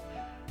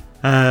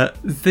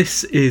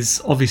 This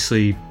is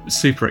obviously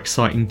super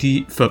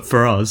exciting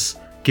for us,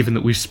 given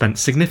that we've spent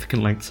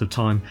significant lengths of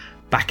time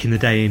back in the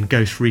day in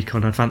Ghost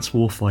Recon Advanced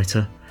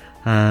Warfighter.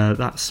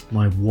 That's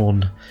my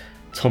one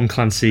Tom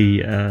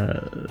Clancy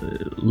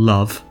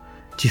love.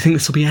 Do you think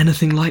this will be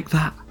anything like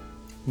that?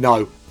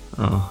 No.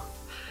 Oh.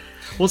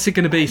 What's it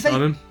going to be,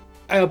 Simon?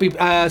 It'll be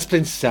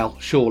Splinter Cell,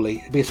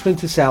 surely. It'll be a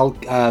Splinter Cell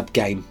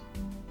game.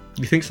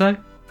 You think so?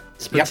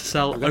 Splinter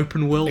Cell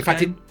open world in fact,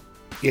 game?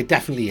 It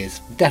definitely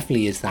is.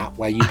 Definitely is that,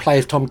 where you play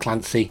as Tom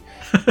Clancy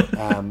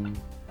and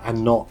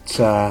not...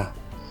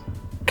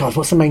 God,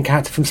 what's the main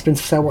character from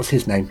Splinter Cell? What's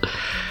his name?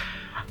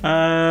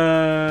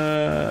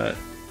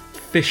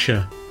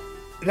 Fisher.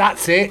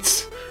 That's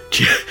it.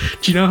 Do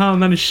you know how I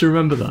managed to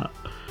remember that?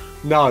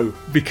 No.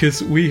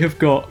 Because we have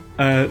got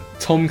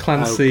Tom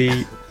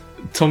Clancy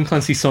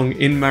song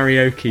in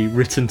Marioke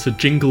written to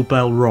Jingle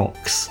Bell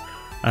Rocks.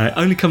 It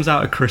only comes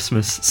out at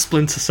Christmas.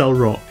 Splinter Cell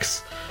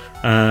Rocks.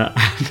 And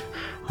I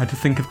had to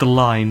think of the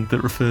line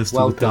that refers to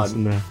the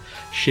person there.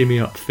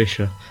 Shimmy up,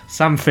 Fisher.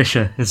 Sam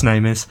Fisher, his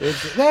name is.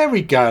 There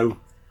we go.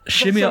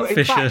 Shimmy up,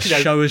 Fisher. Fact,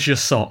 show us your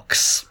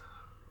socks.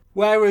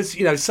 Whereas,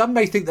 some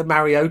may think that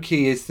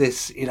Marioke is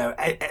this,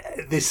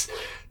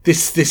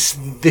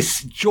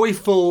 this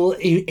joyful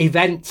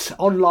event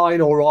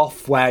online or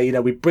off where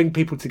we bring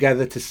people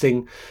together to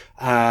sing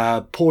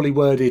poorly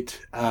worded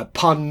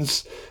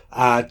puns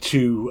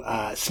to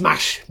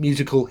smash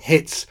musical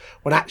hits,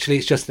 when actually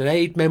it's just an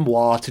aide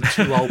memoir to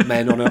two old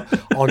men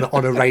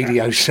on a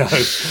radio show.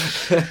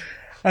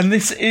 And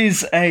this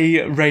is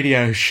a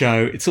radio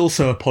show. It's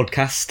also a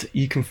podcast.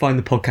 You can find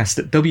the podcast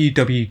at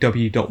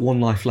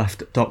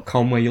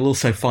www.onelifeleft.com, where you'll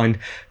also find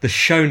the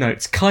show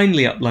notes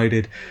kindly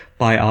uploaded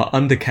by our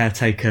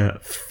under-caretaker,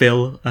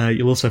 Phil.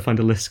 You'll also find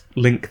a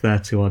link there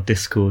to our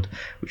Discord,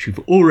 which we've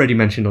already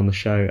mentioned on the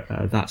show.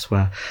 That's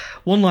where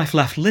One Life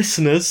Left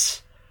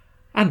listeners,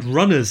 and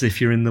runners if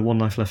you're in the One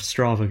Life Left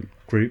Strava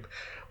group,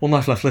 One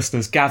Life Left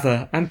listeners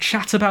gather and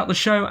chat about the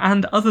show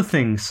and other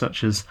things,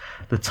 such as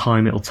the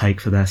time it'll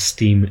take for their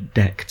Steam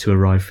Deck to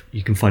arrive.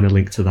 You can find a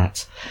link to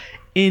that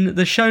in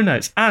the show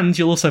notes. And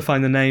you'll also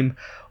find the name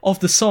of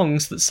the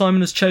songs that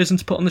Simon has chosen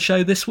to put on the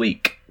show this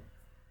week.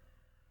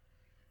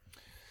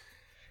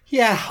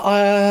 Yeah,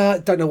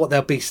 I don't know what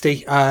they'll be,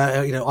 Steve.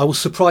 I will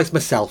surprise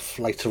myself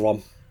later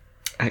on.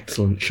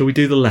 Excellent. Shall we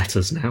do the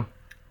letters now?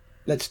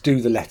 Let's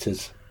do the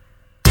letters.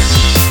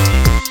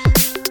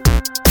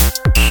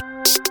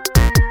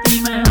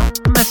 Email,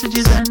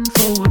 messages and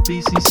forward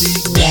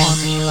BCC.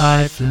 One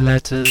Life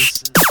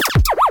Letters.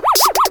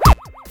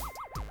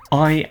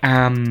 I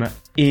am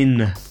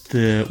in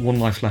the One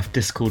Life Left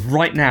Discord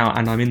right now,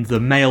 and I'm in the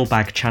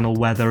mailbag channel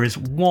where there is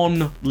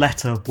one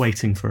letter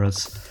waiting for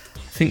us. I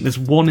think there's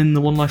one in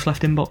the One Life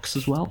Left inbox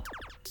as well.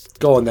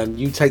 Go on then,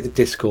 you take the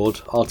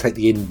Discord, I'll take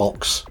the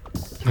inbox.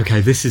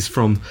 Okay, this is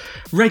from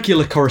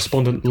regular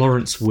correspondent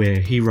Lawrence Weir.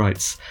 He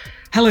writes,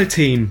 "Hello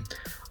team.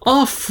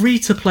 Are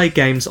free-to-play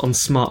games on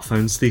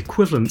smartphones the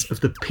equivalent of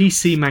the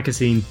PC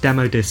Magazine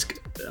demo disc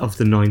of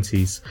the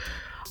 90s?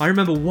 I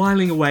remember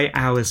whiling away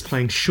hours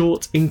playing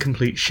short,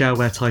 incomplete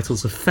shareware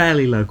titles of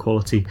fairly low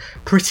quality,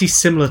 pretty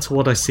similar to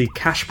what I see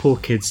cash-poor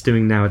kids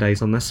doing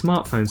nowadays on their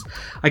smartphones.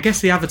 I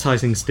guess the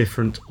advertising's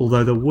different,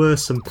 although there were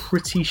some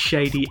pretty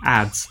shady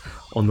ads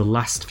on the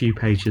last few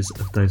pages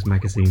of those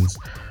magazines.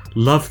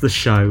 Love the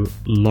show,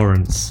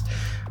 Lawrence."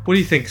 What do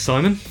you think,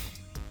 Simon?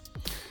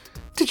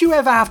 Did you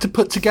ever have to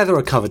put together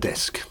a cover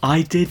disc?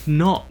 I did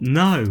not,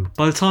 no.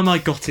 By the time I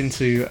got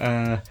into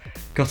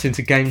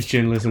games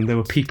journalism, there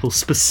were people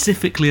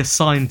specifically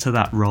assigned to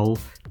that role,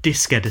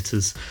 disc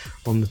editors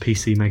on the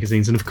PC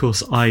magazines, and of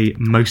course I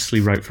mostly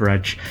wrote for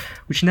Edge,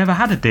 which never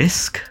had a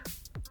disc.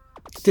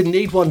 Didn't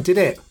need one, did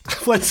it?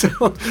 When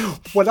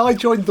I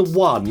joined the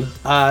One,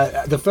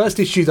 the first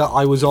issue that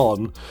I was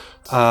on,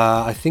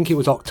 I think it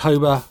was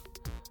October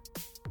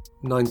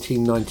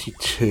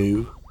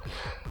 1992.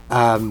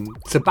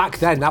 So back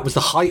then, that was the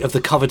height of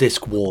the cover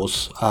disc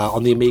wars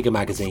on the Amiga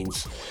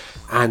magazines.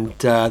 And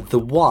the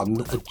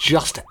One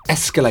just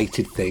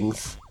escalated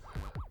things.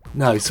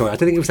 No, sorry, I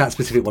don't think it was that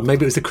specific one.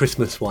 Maybe it was the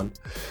Christmas one.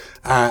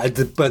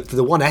 But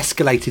the One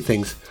escalated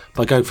things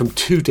by going from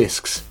 2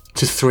 discs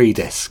to 3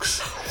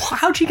 discs.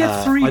 How do you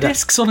get 3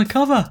 discs on a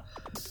cover?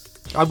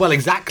 Well,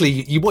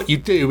 exactly. What you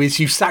do is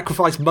you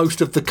sacrifice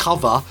most of the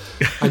cover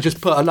and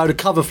just put a load of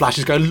cover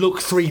flashes going, look,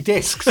 3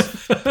 discs.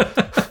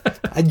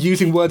 And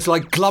using words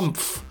like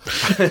glumph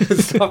and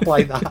stuff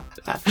like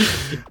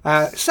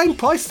that. Same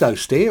price though,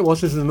 Steve. It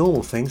was as a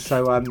normal thing.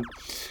 So,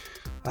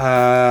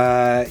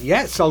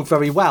 it sold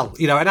very well.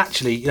 And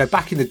actually,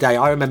 back in the day,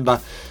 I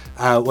remember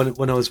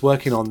when I was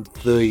working on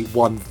the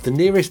One, the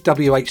nearest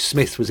WH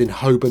Smith was in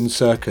Holborn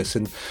Circus,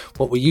 and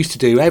what we used to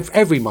do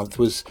every month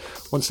was,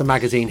 once the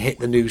magazine hit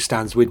the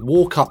newsstands, we'd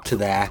walk up to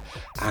there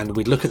and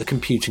we'd look at the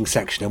computing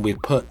section and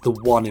we'd put the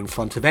One in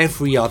front of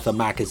every other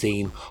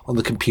magazine on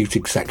the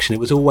computing section. It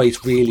was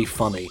always really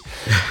funny.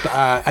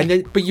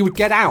 But you would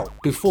get out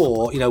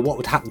before, what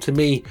would happen to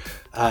me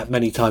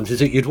many times is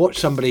that you'd watch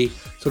somebody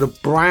sort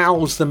of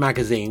browse the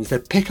magazines,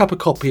 they'd pick up a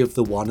copy of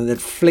the One and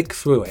they'd flick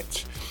through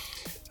it.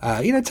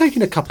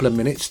 Taking a couple of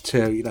minutes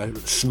to,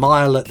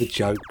 smile at the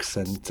jokes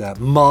and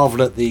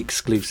marvel at the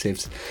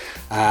exclusives.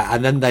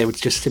 And then they would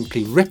just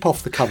simply rip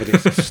off the cover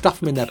disc, stuff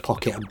them in their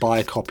pocket and buy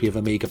a copy of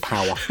Amiga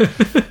Power.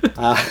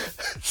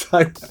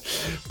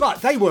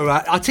 But they were,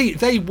 I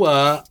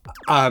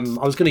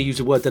was going to use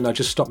a word then I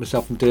just stopped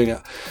myself from doing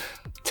it.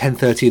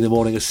 10:30 in the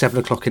morning or 7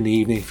 o'clock in the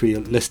evening if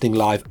you're listening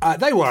live.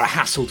 They were a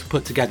hassle to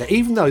put together,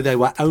 even though they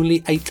were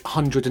only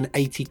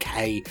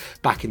 880k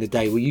back in the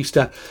day. We used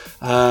to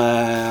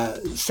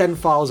send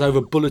files over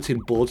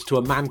bulletin boards to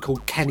a man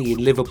called Kenny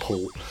in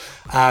Liverpool,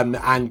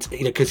 and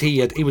because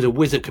he was a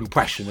whiz at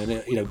compression,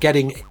 and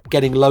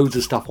getting loads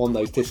of stuff on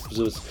those discs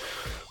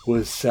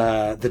was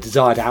the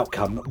desired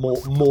outcome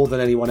more than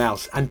anyone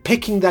else. And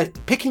picking the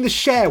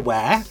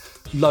shareware,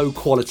 low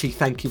quality,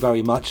 thank you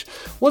very much,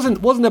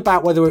 wasn't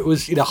about whether it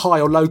was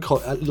high or low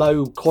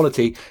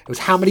quality. It was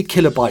how many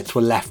kilobytes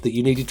were left that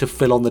you needed to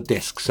fill on the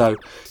disc. So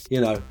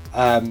I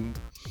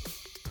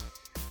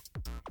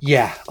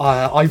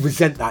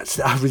resent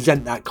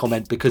that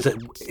comment, because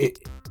it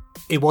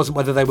wasn't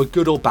whether they were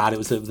good or bad, it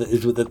was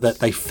that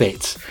they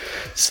fit.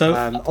 So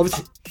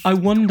obviously, I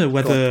wonder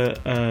whether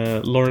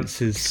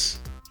Lawrence's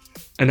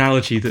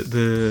analogy that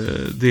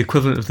the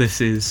equivalent of this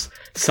is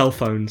cell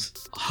phones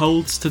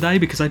holds today,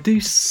 because I do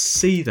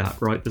see that,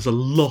 right? There's a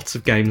lot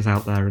of games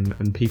out there,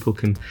 and people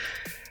can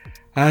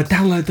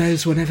download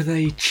those whenever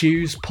they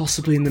choose,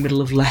 possibly in the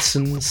middle of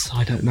lessons.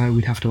 I don't know,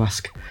 we'd have to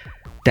ask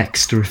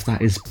Dexter if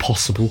that is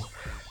possible.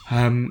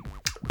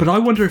 But I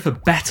wonder if a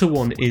better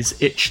one is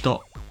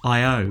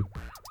itch.io,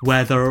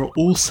 where there are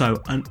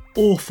also an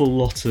awful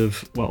lot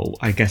of, well,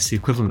 I guess the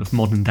equivalent of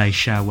modern day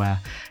shareware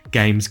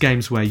games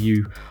where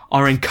you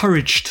are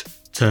encouraged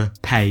to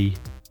pay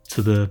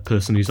to the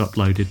person who's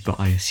uploaded, but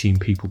I assume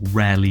people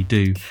rarely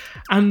do.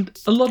 And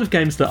a lot of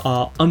games that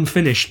are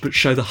unfinished but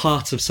show the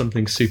heart of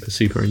something super,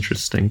 super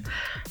interesting.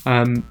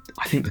 I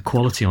think the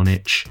quality on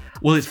itch,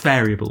 well, it's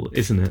variable,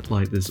 isn't it?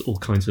 Like, there's all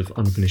kinds of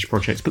unfinished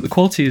projects, but the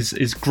quality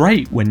is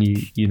great when you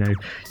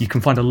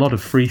can find a lot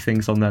of free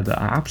things on there that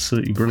are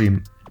absolutely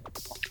brilliant.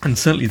 And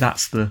certainly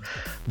that's the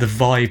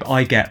vibe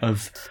I get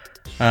of...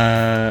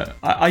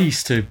 I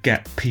used to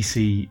get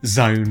PC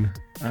Zone,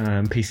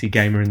 PC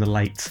Gamer in the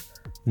late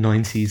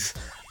 90s,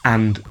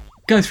 and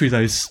go through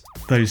those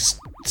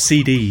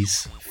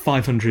CDs,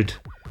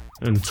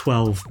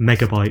 512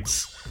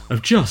 megabytes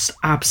of just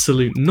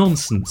absolute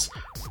nonsense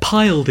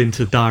piled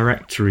into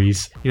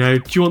directories.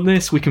 Do you want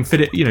this? We can fit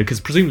it, because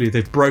presumably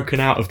they've broken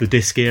out of the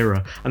disk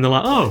era, and they're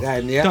like,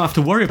 don't have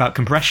to worry about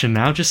compression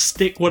now, just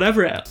stick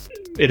whatever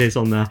it is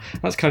on there.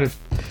 That's kind of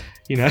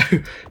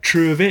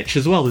true of itch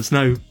as well. There's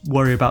no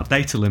worry about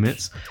data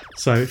limits,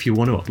 so if you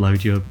want to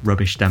upload your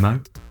rubbish demo,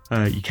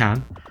 you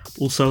can.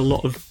 Also a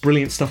lot of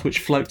brilliant stuff which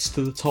floats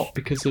to the top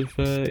because of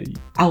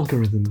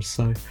algorithms.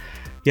 So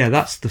yeah,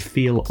 that's the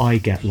feel I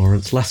get,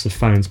 Lawrence. Less of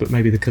phones, but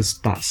maybe because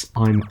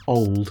I'm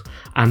old,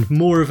 and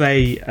more of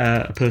a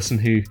person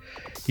who,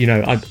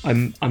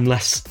 I'm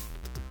less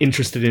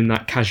interested in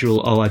that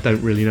casual, I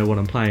don't really know what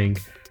I'm playing,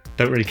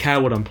 don't really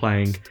care what I'm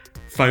playing,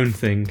 phone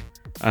thing.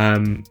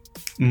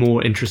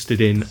 More interested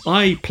in,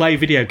 I play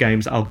video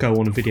games, I'll go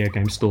on a video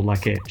game store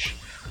like Itch.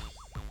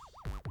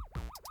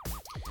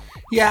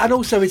 Yeah, and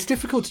also it's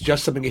difficult to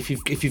judge something if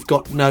you've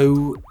got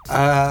no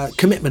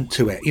commitment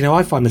to it.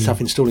 I find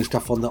myself installing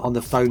stuff on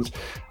the phones,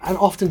 and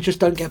often just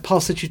don't get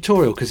past the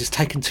tutorial because it's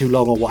taken too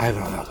long or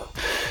whatever.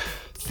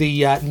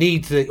 The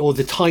need or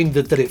the time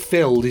that it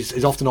filled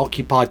is often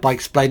occupied by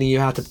explaining you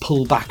how to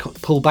pull back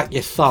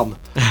your thumb,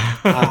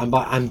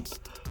 and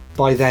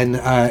by then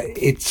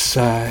it's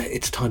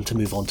time to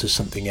move on to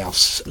something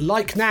else.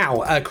 Like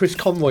now, Chris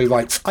Conroy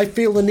writes, I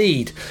feel the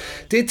need.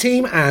 Dear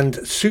team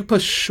and super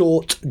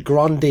short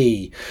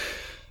grandee.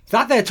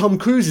 That there Tom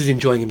Cruise is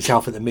enjoying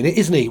himself at the minute,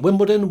 isn't he?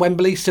 Wimbledon,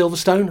 Wembley,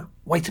 Silverstone.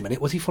 Wait a minute,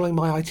 was he following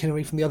my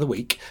itinerary from the other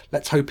week?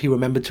 Let's hope he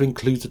remembered to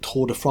include the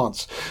Tour de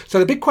France. So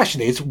the big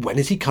question is, when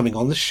is he coming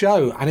on the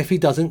show? And if he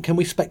doesn't, can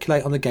we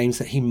speculate on the games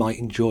that he might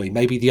enjoy?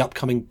 Maybe the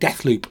upcoming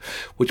Deathloop,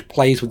 which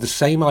plays with the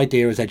same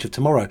idea as Edge of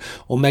Tomorrow.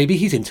 Or maybe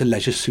he's into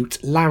Leisure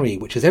Suit Larry,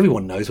 which as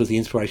everyone knows was the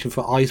inspiration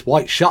for Eyes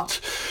Wide Shut.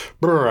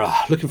 Brr.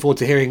 Looking forward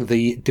to hearing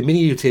the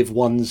diminutive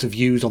one's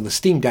views on the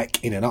Steam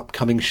Deck in an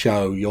upcoming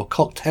show. Your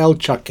cocktail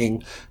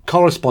chucking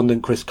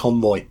correspondent Chris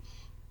Conroy.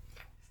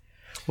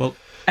 Well,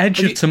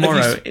 Edge of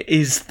Tomorrow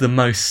is the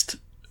most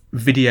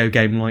video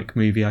game-like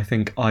movie I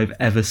think I've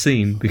ever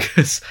seen,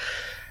 because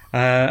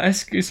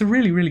it's a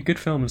really, really good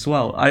film as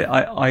well.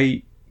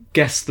 I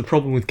guess the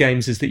problem with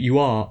games is that you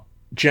are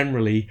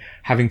generally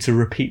having to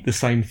repeat the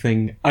same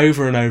thing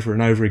over and over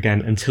and over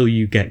again until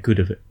you get good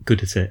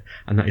at it,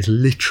 and that is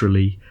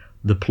literally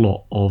the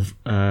plot of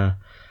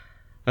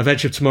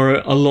Edge of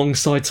Tomorrow,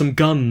 alongside some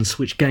guns,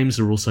 which games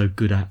are also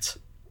good at.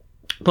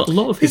 But a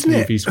lot of his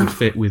movies would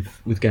fit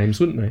with games,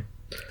 wouldn't they?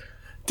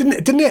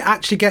 Didn't it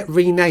actually get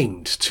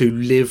renamed to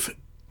Live,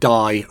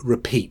 Die,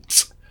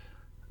 Repeat?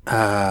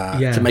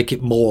 To make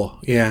it more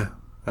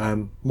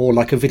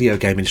like a video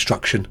game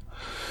instruction.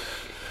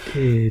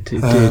 It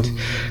did.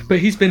 But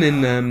he's been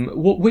in...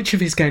 which of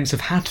his games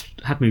have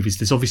had movies?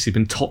 There's obviously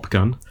been Top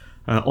Gun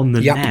on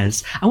the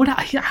NES. I wonder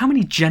how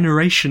many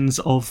generations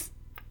of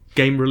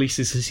game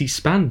releases has he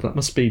spanned? That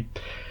must be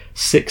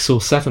 6 or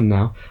 7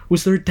 now.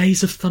 Was there a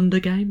Days of Thunder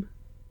game?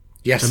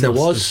 Yes, there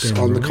was,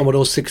 on the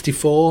Commodore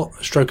 64,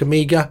 stroke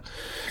Amiga.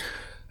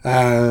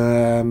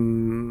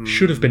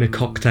 Should have been a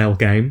cocktail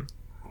game.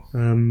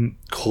 Of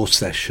course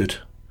there should.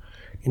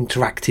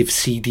 Interactive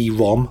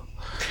CD-ROM.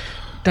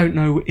 Don't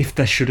know if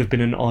there should have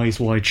been an Eyes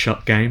Wide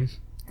Shut game.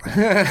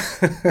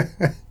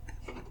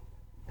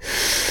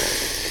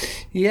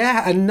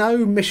 Yeah, and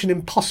no Mission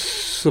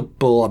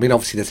Impossible. I mean,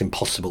 obviously there's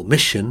Impossible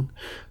Mission.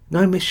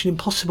 No Mission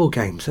Impossible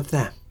games, have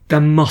there? There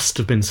must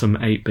have been some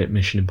 8-bit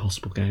Mission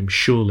Impossible games,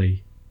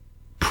 surely.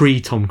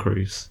 Pre-Tom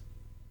Cruise.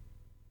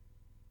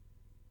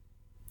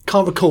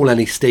 Can't recall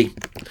any, Steve.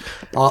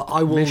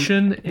 I will.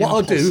 Mission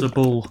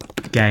Impossible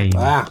game.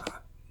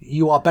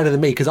 You are better than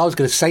me, because I was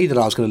going to say that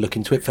I was going to look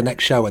into it for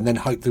next show and then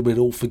hope that we'd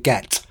all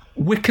forget.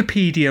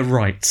 Wikipedia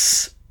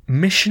writes,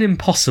 Mission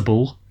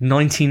Impossible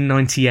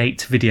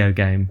 1998 video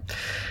game.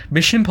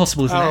 Mission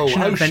Impossible is an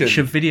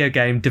action-adventure video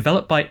game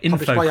developed by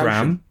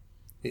Infogram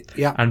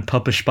and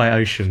published by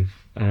Ocean.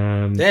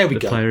 There we go.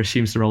 The player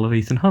assumes the role of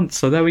Ethan Hunt,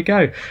 so there we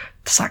go.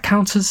 Does that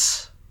count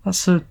as...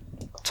 That's a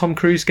Tom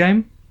Cruise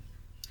game?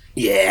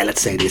 Yeah, let's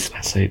say it is.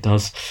 Let's say it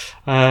does.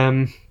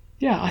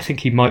 Yeah, I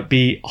think he might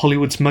be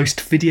Hollywood's most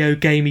video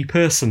gamey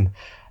person,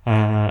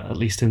 at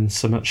least in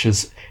so much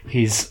as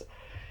his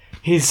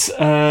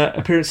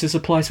appearances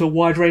apply to a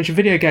wide range of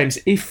video games.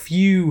 If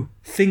you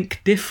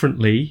think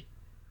differently,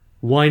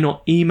 why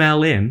not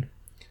email in?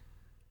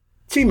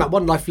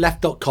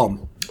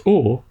 team@onelifeleft.com.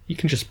 Or you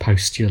can just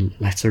post your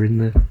letter in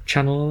the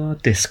channel on our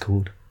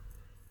Discord.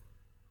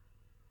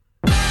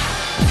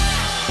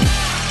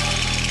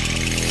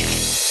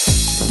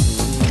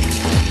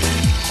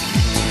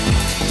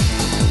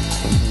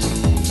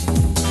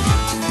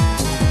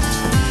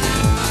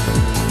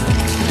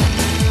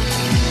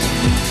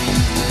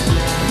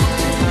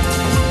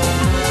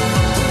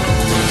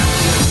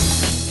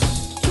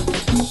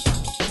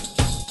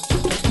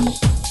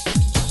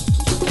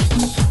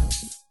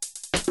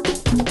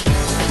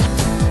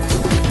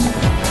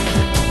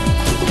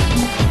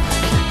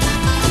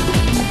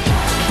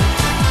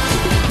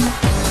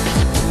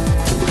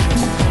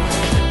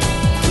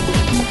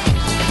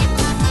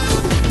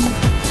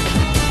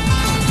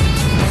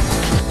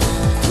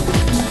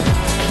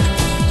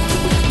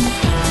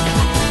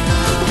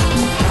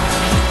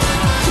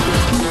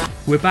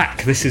 We're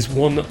back. This is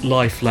One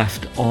Life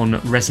Left on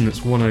Resonance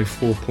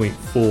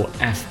 104.4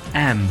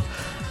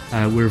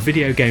 FM. We're a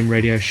video game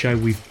radio show.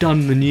 We've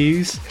done the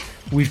news.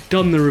 We've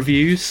done the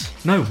reviews.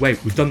 No,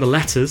 wait, we've done the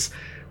letters.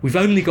 We've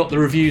only got the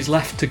reviews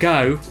left to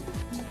go.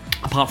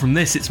 Apart from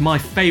this, it's my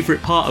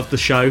favourite part of the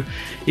show.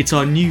 It's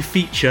our new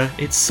feature.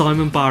 It's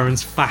Simon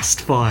Byron's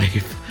Fast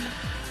Five.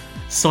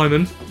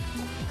 Simon,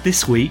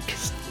 this week,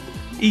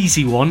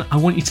 easy one. I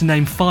want you to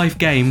name 5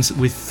 games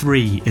with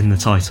 3 in the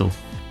title.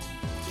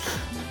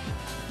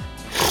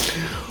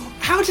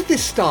 How did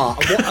this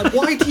start?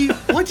 Why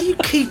do you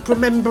keep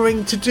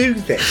remembering to do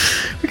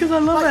this? Because I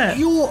love it.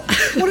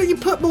 Why don't you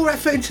put more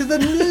effort into the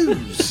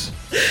news?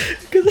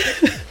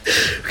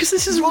 Because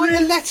this is write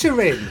a letter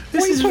in.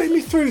 Why are you putting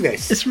me through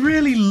this? It's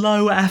really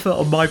low effort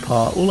on my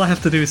part. All I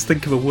have to do is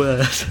think of a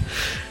word.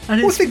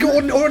 And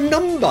or a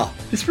number.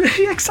 It's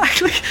really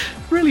exactly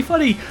really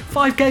funny.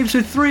 5 games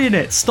with 3 in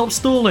it. Stop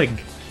stalling.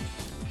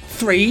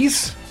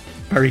 3s.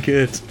 Very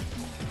good.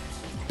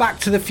 Back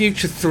to the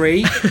Future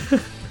 3.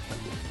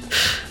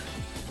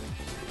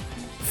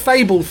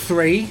 Fable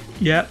 3.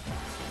 Yep.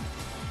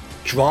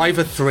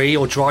 Driver 3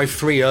 or Drive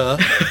 3er.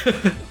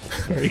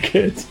 Very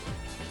good.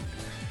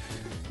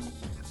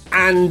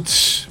 And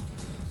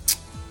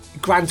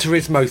Gran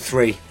Turismo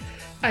 3.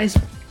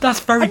 That's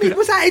very good.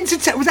 Was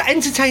that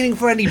entertaining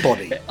for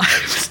anybody? It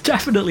was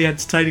definitely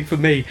entertaining for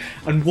me.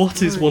 And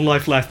what is One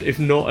Life Left if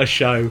not a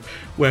show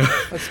which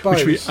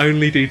we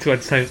only do to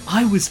entertain us?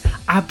 I was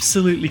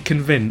absolutely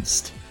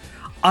convinced.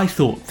 I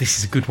thought this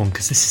is a good one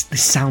because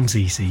this sounds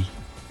easy,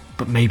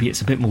 but maybe it's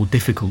a bit more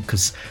difficult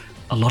because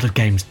a lot of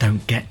games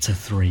don't get to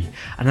 3.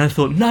 And I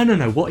thought, no.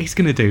 What he's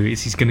going to do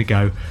is he's going to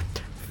go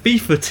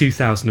FIFA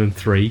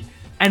 2003,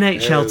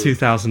 NHL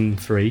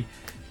 2003,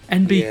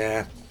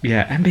 NBA.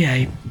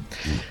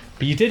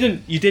 But you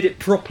didn't. You did it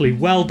properly.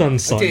 Well done,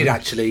 Simon. I did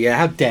actually. Yeah.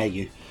 How dare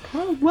you?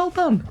 Oh, well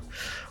done.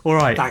 All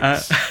right.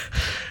 Thanks.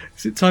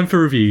 Is it time for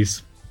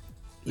reviews?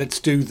 Let's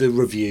do the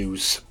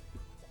reviews.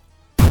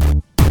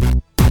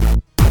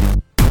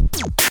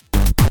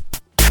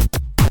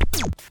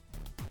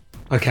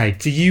 Okay.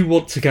 Do you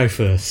want to go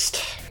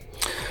first?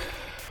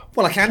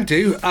 Well, I can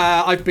do.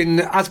 I've been,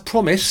 as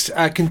promised,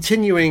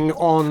 continuing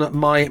on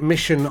my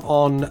mission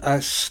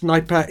on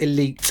Sniper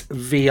Elite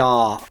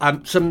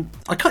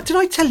VR. Did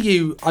I tell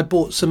you I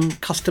bought some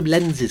custom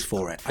lenses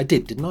for it? I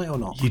did, didn't I, or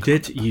not? You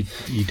did. You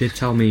did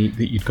tell me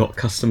that you'd got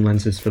custom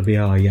lenses for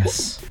VR.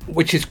 Yes,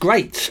 which is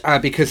great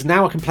because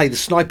now I can play the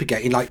sniper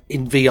game like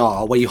in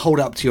VR, where you hold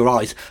it up to your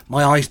eyes.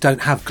 My eyes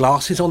don't have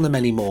glasses on them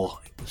anymore,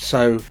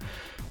 so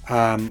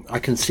I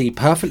can see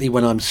perfectly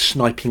when I'm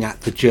sniping at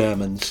the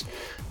Germans.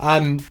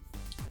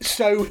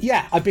 So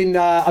yeah,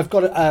 I've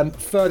got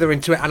further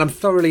into it, and I'm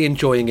thoroughly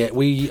enjoying it.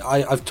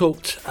 I've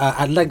talked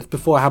at length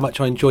before how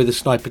much I enjoy the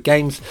sniper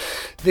games.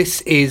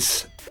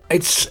 It's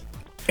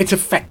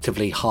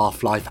effectively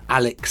Half-Life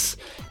Alyx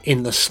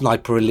in the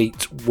Sniper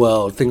Elite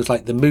world. Things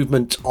like the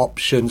movement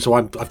options. So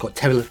I've got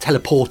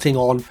teleporting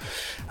on.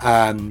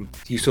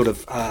 You sort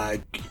of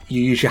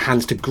you use your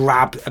hands to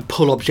grab and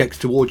pull objects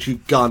towards you,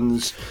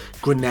 guns,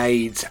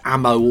 grenades,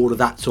 ammo, all of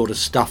that sort of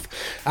stuff,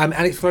 and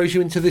it throws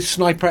you into this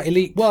Sniper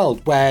Elite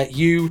world where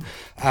you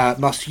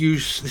must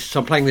use this. So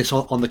I'm playing this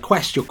on the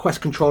Quest. Your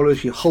Quest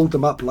controllers, you hold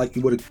them up like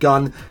you would a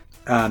gun.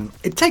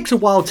 It takes a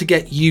while to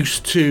get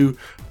used to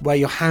where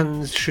your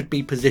hands should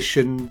be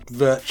positioned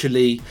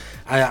virtually,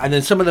 and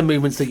then some of the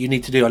movements that you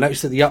need to do. I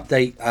noticed that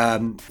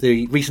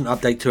the recent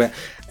update to it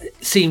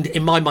seemed,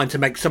 in my mind, to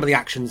make some of the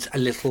actions a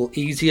little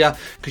easier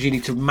because you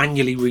need to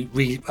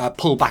manually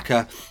pull back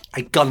a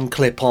gun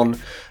clip on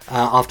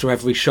after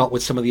every shot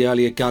with some of the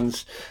earlier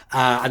guns,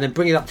 and then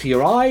bring it up to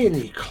your eye, and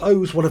you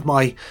close one of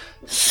my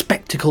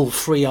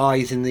spectacle-free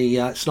eyes in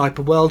the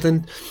sniper world,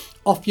 and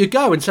off you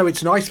go. And so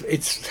it's nice.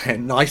 It's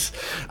nice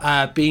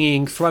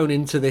being thrown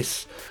into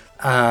this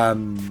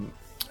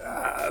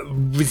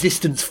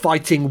resistance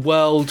fighting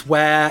world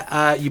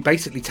where you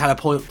basically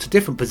teleport to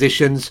different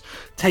positions,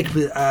 take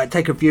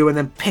a view, and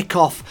then pick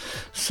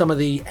off some of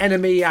the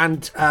enemy.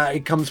 And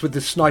it comes with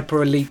the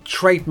Sniper Elite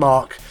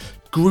trademark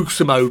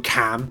Gruesomo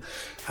cam,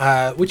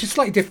 which is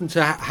slightly different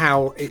to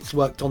how it's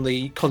worked on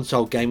the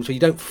console games, where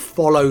you don't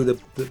follow the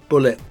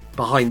bullet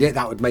behind it.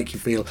 That would make you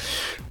feel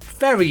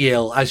very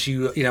ill as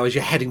you're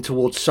heading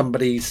towards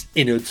somebody's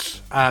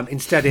innards.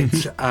 Instead,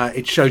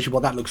 it shows you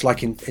what that looks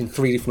like in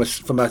 3D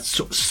from a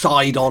sort of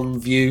side-on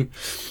view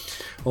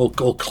or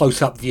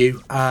close-up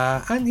view,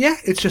 and yeah,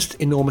 it's just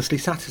enormously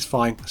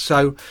satisfying.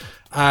 So,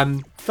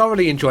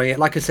 thoroughly enjoying it.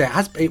 Like I said,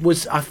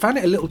 I found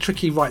it a little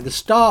tricky right at the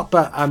start,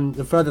 but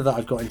the further that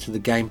I've got into the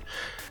game,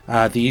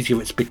 the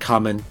easier it's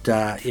become, and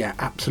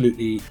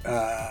absolutely,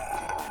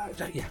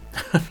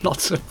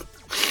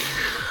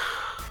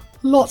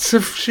 lots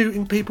of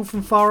shooting people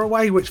from far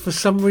away, which for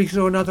some reason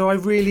or another I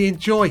really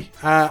enjoy.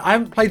 I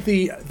haven't played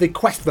the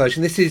Quest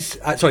version. I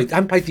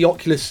haven't played the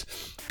Oculus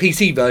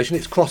PC version.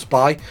 It's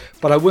cross-buy,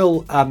 but I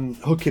will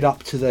hook it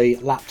up to the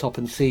laptop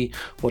and see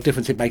what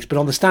difference it makes. But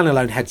on the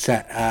standalone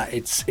headset,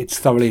 it's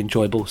thoroughly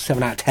enjoyable.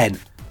 7 out of 10.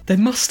 They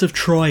must have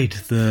tried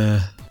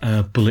the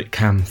bullet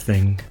cam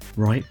thing,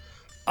 right?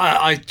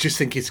 I just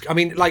think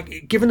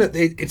given that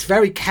it's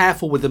very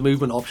careful with the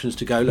movement options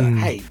to go, look,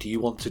 hey, do you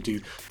want to do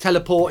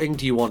teleporting?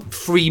 Do you want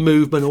free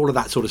movement? All of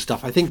that sort of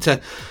stuff. I think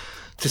to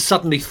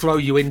suddenly throw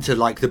you into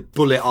like the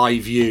bullet eye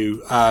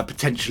view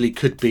potentially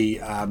could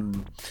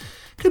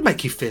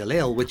make you feel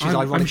ill, which is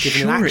ironic,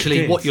 given that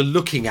actually what you're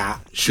looking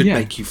at should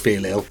make you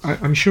feel ill.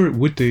 I'm sure it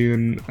would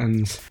do,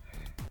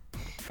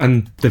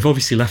 and they've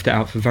obviously left it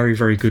out for very,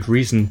 very good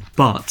reason,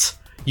 but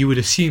you would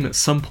assume at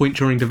some point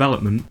during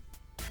development,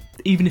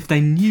 even if they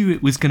knew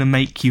it was going to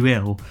make you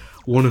ill,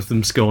 one of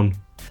them's gone,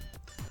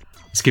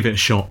 let's give it a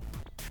shot.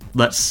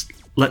 Let's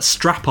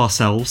strap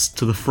ourselves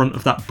to the front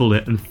of that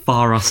bullet and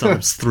fire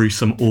ourselves through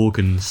some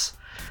organs.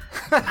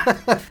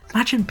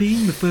 Imagine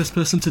being the first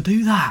person to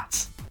do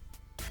that.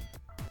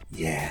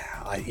 Yeah,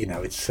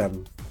 it's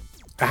it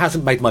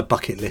hasn't made my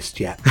bucket list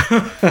yet.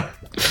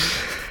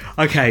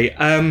 Okay,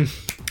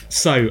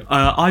 so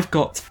I've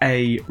got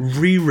a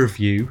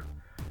re-review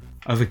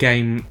of a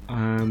game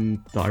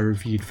that I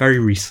reviewed very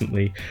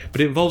recently,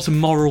 but it involves a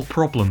moral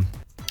problem.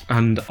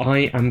 and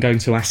I am going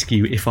to ask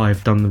you if I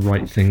have done the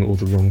right thing or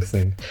the wrong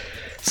thing.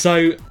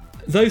 So,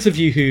 those of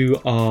you who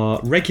are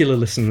regular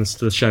listeners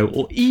to the show,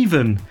 or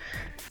even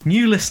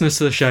new listeners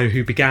to the show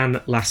who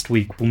began last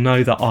week, will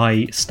know that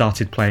I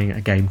started playing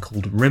a game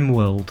called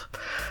RimWorld.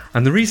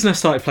 And the reason I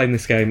started playing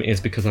this game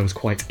is because I was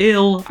quite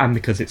ill, and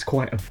because it's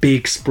quite a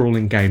big,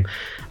 sprawling game.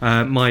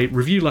 My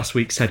review last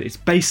week said it's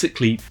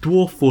basically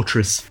Dwarf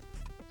Fortress,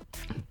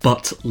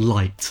 but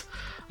light.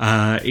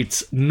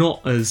 It's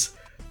not as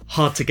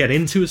hard to get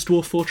into as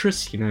Dwarf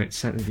Fortress. You know, it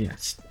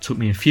took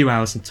me a few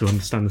hours to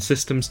understand the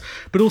systems,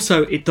 but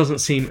also it doesn't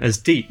seem as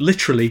deep.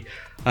 Literally,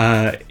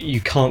 you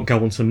can't go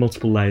onto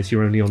multiple layers,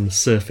 you're only on the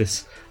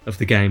surface of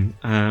the game.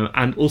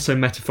 And also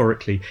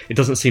metaphorically, it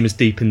doesn't seem as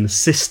deep in the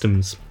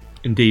systems.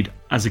 Indeed,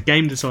 as a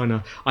game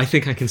designer, I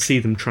think I can see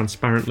them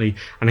transparently,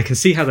 and I can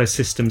see how those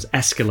systems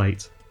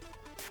escalate.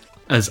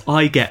 As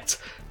I get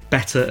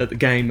better at the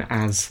game,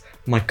 as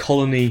my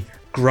colony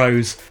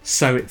grows,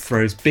 so it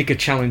throws bigger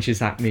challenges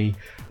at me,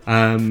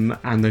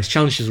 and those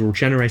challenges are all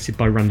generated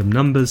by random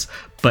numbers,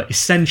 but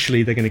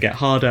essentially they're going to get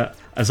harder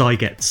as I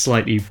get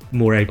slightly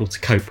more able to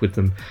cope with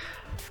them.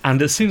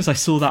 And as soon as I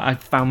saw that, I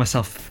found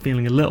myself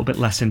feeling a little bit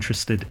less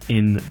interested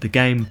in the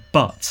game,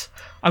 but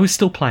I was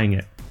still playing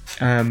it.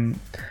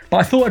 But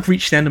I thought I'd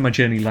reached the end of my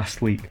journey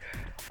last week.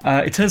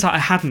 It turns out I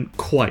hadn't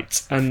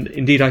quite, and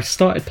indeed I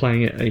started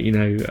playing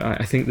it,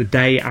 I think the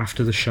day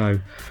after the show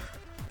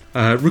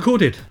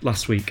recorded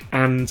last week,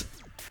 and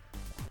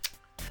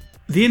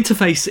the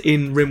interface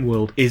in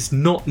RimWorld is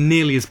not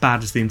nearly as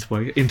bad as the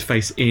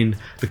interface in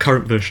the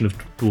current version of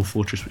Dwarf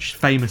Fortress, which is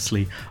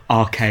famously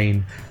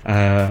arcane.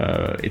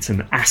 It's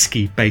an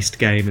ASCII-based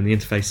game, and the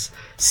interface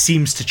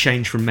seems to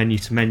change from menu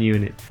to menu,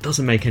 and it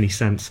doesn't make any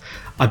sense.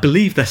 I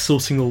believe they're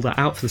sorting all that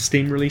out for the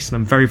Steam release, and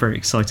I'm very, very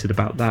excited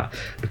about that,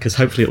 because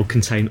hopefully it will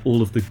contain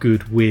all of the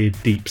good, weird,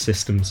 deep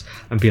systems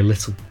and be a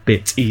little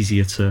bit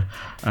easier to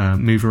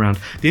move around.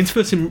 The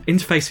interface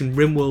in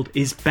RimWorld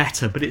is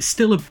better, but it's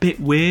still a bit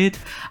weird,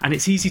 and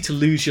it's easy to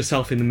lose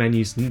yourself in the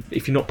menus, and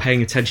if you're not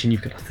paying attention,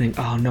 you've got to think,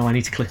 oh no, I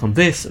need to click on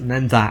this, and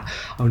then that.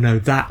 Oh no,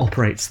 that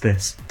operates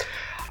this.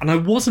 And I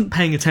wasn't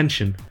paying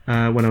attention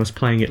when I was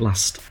playing it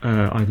last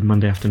either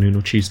Monday afternoon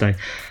or Tuesday,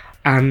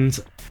 and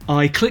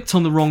I clicked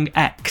on the wrong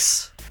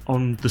X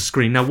on the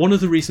screen. Now, one of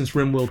the reasons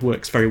RimWorld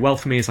works very well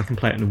for me is I can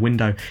play it in a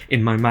window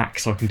in my Mac,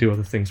 so I can do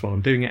other things while I'm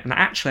doing it, and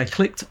actually I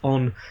clicked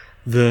on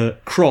the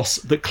cross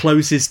that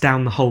closes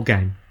down the whole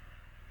game,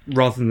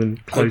 rather than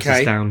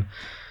closes down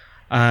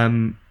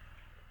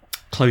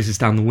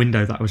the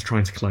window that I was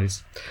trying to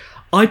close.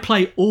 I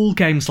play all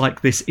games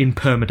like this in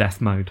permadeath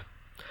mode.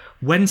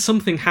 When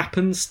something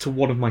happens to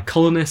one of my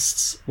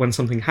colonists, when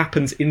something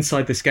happens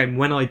inside this game,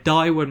 when I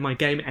die, when my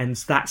game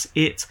ends, that's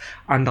it,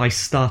 and I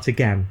start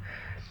again.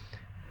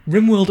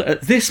 RimWorld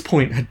at this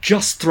point had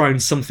just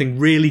thrown something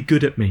really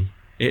good at me.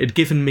 It had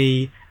given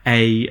me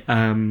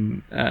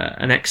an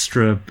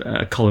extra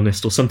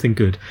colonist or something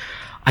good.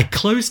 I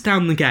closed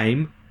down the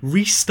game,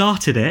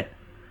 restarted it.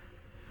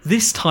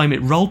 This time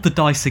it rolled the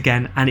dice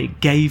again, and it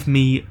gave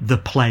me the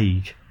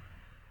plague.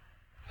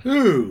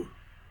 Ooh.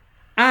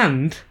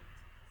 And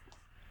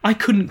I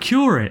couldn't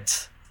cure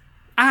it.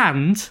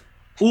 And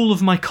all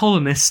of my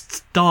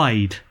colonists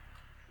died.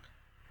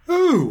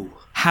 Ooh.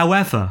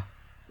 However,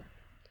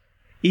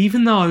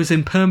 even though I was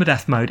in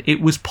permadeath mode,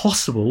 it was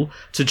possible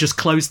to just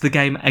close the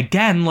game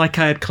again like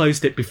I had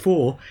closed it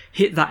before,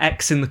 hit that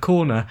X in the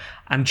corner,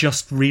 and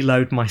just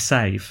reload my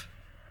save.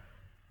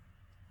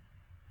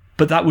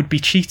 But that would be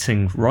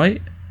cheating,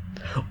 right?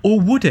 Or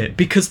would it?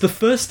 Because the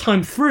first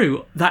time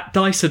through, that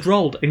dice had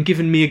rolled and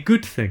given me a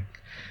good thing.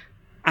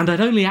 And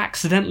I'd only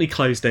accidentally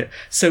closed it.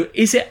 So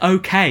is it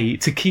okay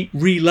to keep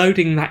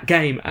reloading that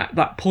game at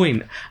that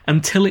point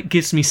until it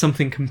gives me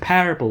something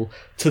comparable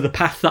to the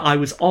path that I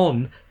was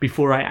on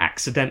before I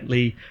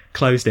accidentally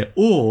closed it?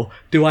 Or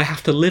do I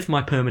have to live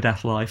my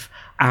permadeath life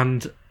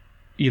and,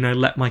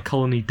 let my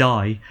colony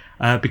die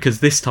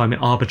because this time it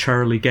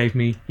arbitrarily gave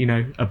me,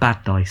 a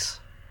bad dice?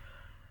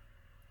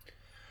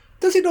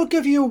 Does it not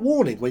give you a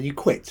warning when you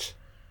quit?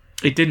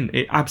 It didn't.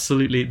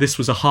 This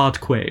was a hard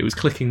quit. It was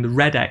clicking the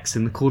red X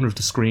in the corner of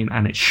the screen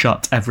and it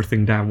shut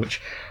everything down,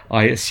 which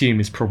I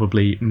assume is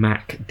probably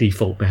Mac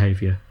default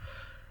behaviour.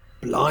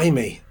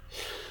 Blimey.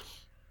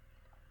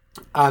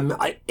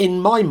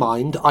 In my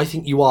mind, I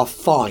think you are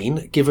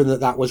fine, given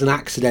that was an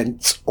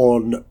accident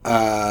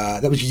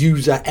that was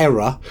user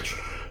error.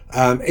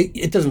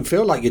 It doesn't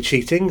feel like you're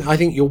cheating. I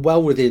think you're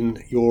well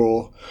within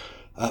your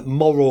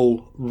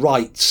moral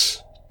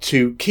rights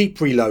to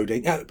keep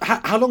reloading.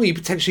 How long are you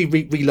potentially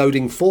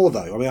reloading for,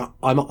 though? I mean,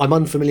 I'm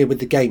unfamiliar with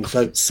the game,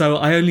 so... So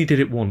I only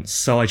did it once.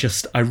 So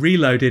I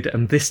reloaded,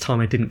 and this time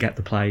I didn't get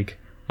the plague.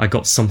 I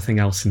got something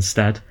else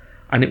instead,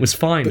 and it was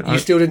fine. But you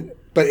still didn't...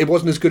 But it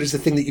wasn't as good as the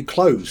thing that you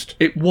closed.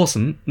 It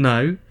wasn't,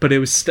 no. But it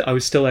was. I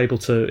was still able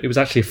to... It was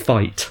actually a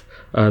fight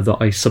that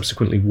I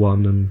subsequently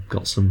won and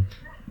got some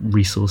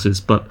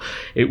resources. But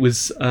it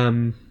was...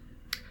 I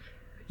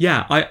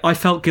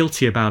felt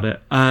guilty about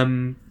it.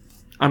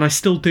 and I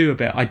still do a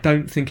bit. I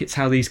don't think it's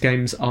how these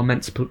games are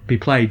meant to be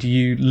played.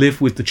 You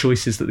live with the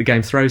choices that the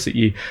game throws at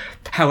you.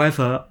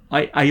 However,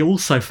 I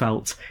also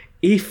felt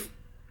if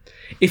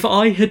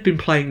I had been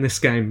playing this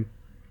game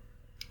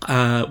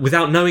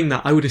without knowing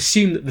that, I would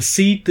assume that the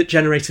seed that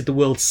generated the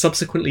world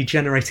subsequently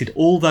generated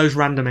all those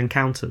random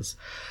encounters.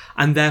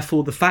 And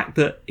therefore, the fact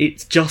that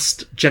it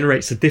just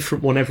generates a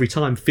different one every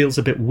time feels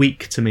a bit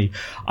weak to me.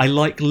 I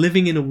like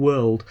living in a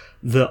world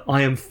that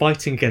I am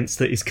fighting against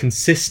that is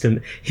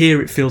consistent.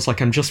 Here, it feels like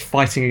I'm just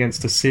fighting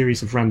against a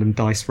series of random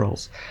dice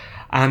rolls.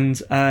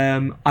 And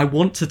I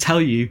want to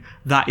tell you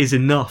that is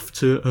enough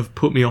to have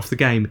put me off the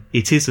game.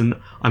 It isn't.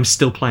 I'm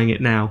still playing it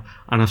now,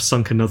 and I've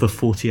sunk another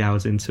 40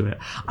 hours into it.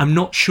 I'm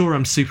not sure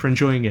I'm super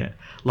enjoying it.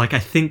 Like, I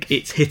think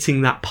it's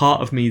hitting that part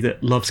of me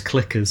that loves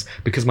clickers,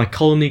 because my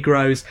colony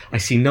grows, I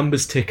see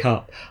numbers tick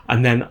up,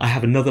 and then I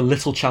have another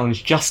little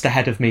challenge just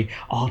ahead of me.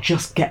 I'll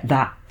just get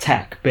that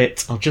tech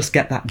bit, I'll just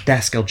get that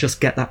desk, I'll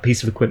just get that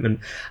piece of equipment,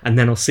 and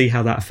then I'll see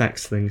how that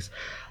affects things.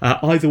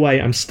 Either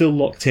way, I'm still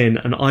locked in,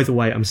 and either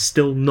way, I'm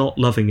still not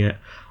loving it.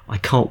 I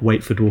can't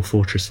wait for Dwarf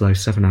Fortress, though.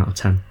 7 out of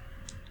 10.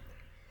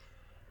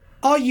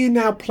 Are you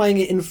now playing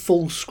it in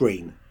full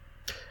screen?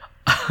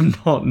 I'm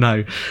not,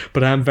 no,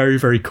 but I am very,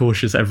 very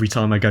cautious every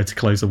time I go to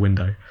close a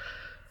window.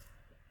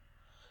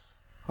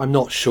 I'm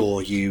not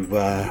sure you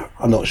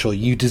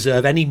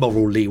deserve any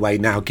moral leeway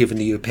now, given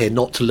that you appear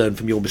not to learn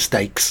from your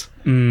mistakes.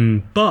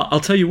 But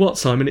I'll tell you what,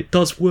 Simon, it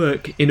does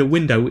work in a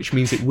window, which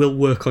means it will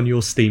work on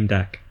your Steam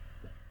Deck.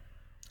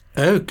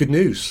 Oh, good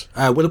news.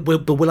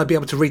 Will I be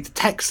able to read the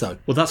text, though?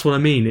 Well, that's what I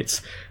mean.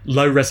 It's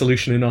low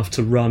resolution enough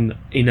to run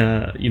in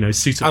a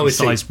suitably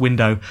sized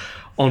window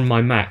on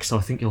my Mac, so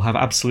I think you'll have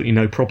absolutely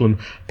no problem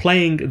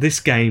playing this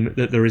game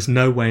that there is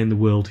no way in the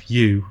world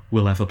you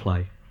will ever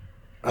play.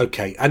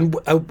 Okay, and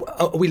are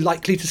we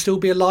likely to still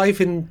be alive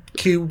in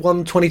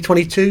Q1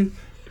 2022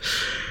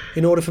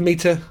 in order for me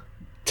to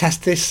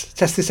test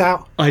this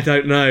out? I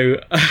don't know.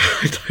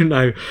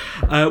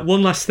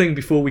 One last thing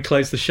before we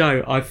close the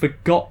show. I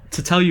forgot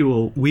to tell you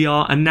all, we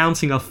are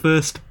announcing our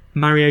first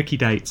Marioki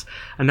date,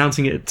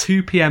 announcing it at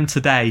 2 p.m.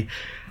 today.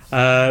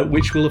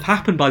 Which will have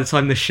happened by the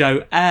time this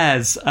show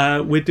airs.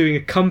 We're doing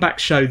a comeback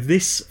show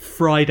this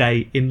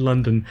Friday in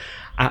London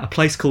at a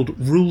place called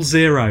Rule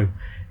Zero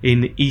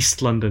in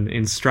East London,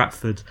 in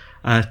Stratford.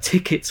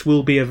 Tickets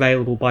will be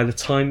available by the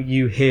time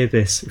you hear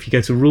this. If you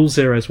go to Rule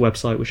Zero's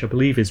website, which I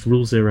believe is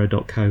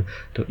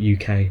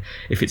rulezero.co.uk.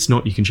 If it's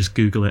not, you can just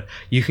Google it.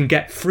 You can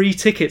get free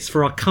tickets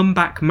for our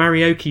comeback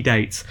Marioki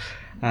date,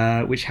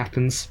 which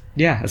happens,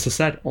 as I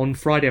said, on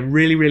Friday. I'm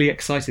really, really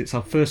excited. It's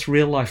our first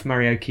real-life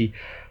Marioki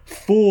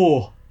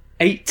for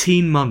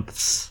 18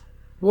 months.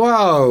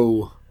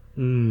 Whoa.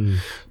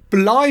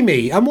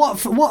 Blimey. And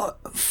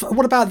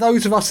what about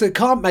those of us that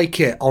can't make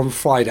it on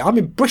Friday? I'm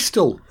in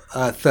Bristol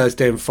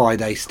Thursday and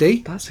Friday,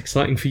 Steve. That's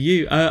exciting for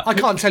you. I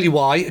can't tell you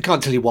why.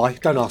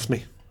 Don't ask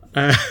me.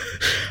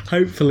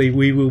 Hopefully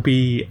we will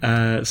be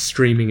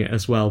streaming it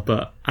as well,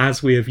 but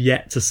as we have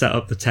yet to set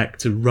up the tech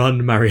to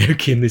run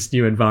Marioki in this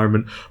new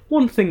environment,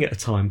 one thing at a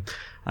time.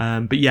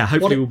 But yeah,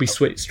 hopefully we'll be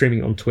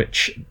streaming on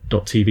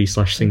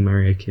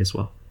twitch.tv/singmarioki as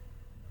well.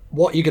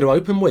 What are you going to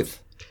open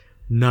with?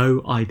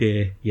 No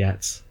idea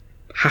yet.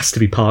 Has to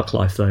be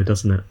Parklife though,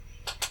 doesn't it?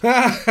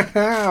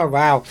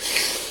 Wow.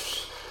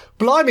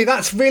 Blimey,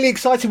 that's really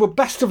exciting. Well,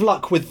 best of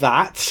luck with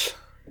that.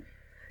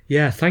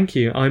 Yeah, thank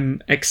you.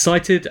 I'm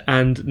excited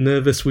and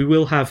nervous. We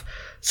will have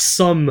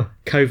some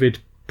COVID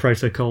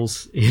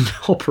protocols in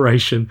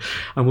operation,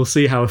 and we'll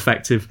see how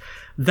effective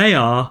they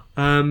are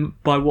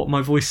by what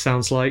my voice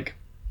sounds like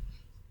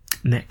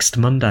next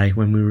Monday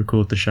when we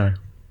record the show.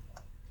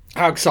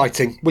 How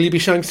exciting. Will you be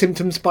showing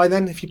symptoms by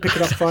then if you pick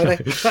it up Friday?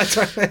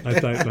 I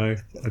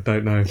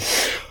don't know.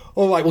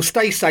 All right, well,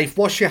 stay safe.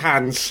 Wash your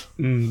hands.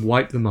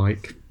 Wipe the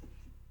mic.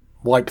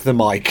 What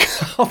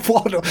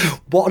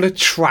an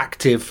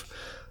attractive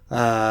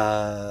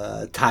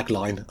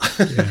tagline.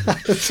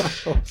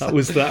 Yeah.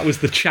 that was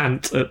the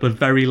chant at the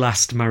very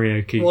last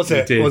Marioki. Was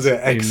it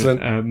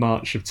excellent? In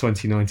March of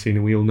 2019,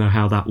 and we all know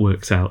how that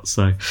works out.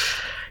 So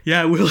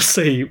yeah, we'll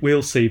see.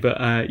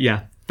 But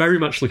very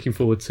much looking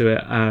forward to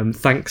it.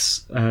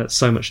 Thanks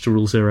so much to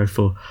Rule Zero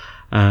for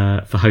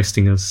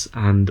hosting us,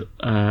 and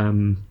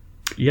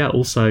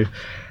also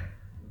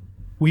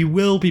we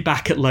will be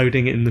back at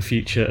loading in the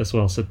future as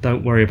well, so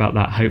don't worry about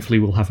that. Hopefully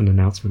we'll have an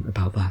announcement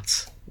about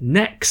that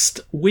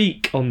next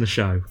week on the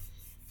show.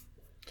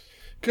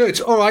 Good.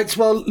 All right.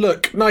 Well,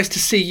 look, nice to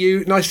see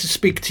you. Nice to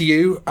speak to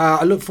you.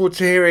 I look forward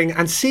to hearing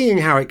and seeing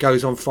how it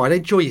goes on Friday.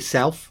 Enjoy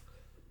yourself.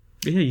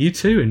 Yeah, you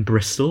too in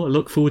Bristol. I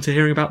look forward to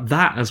hearing about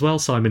that as well,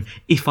 Simon,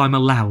 if I'm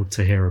allowed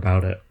to hear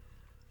about it.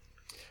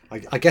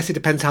 I guess it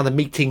depends how the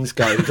meetings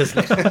go,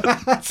 doesn't it?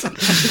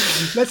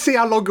 Let's see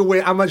how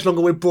much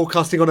longer we're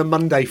broadcasting on a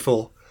Monday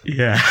for.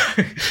 Yeah.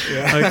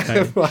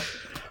 Okay. Right.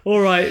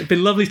 All right.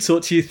 Been lovely to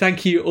talk to you.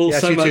 Thank you all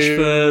so much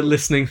for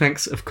listening.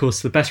 Thanks, of course,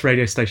 to the best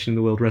radio station in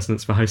the world,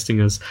 Resonance, for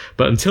hosting us.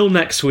 But until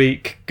next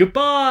week,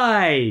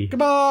 goodbye.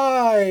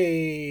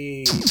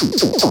 Goodbye.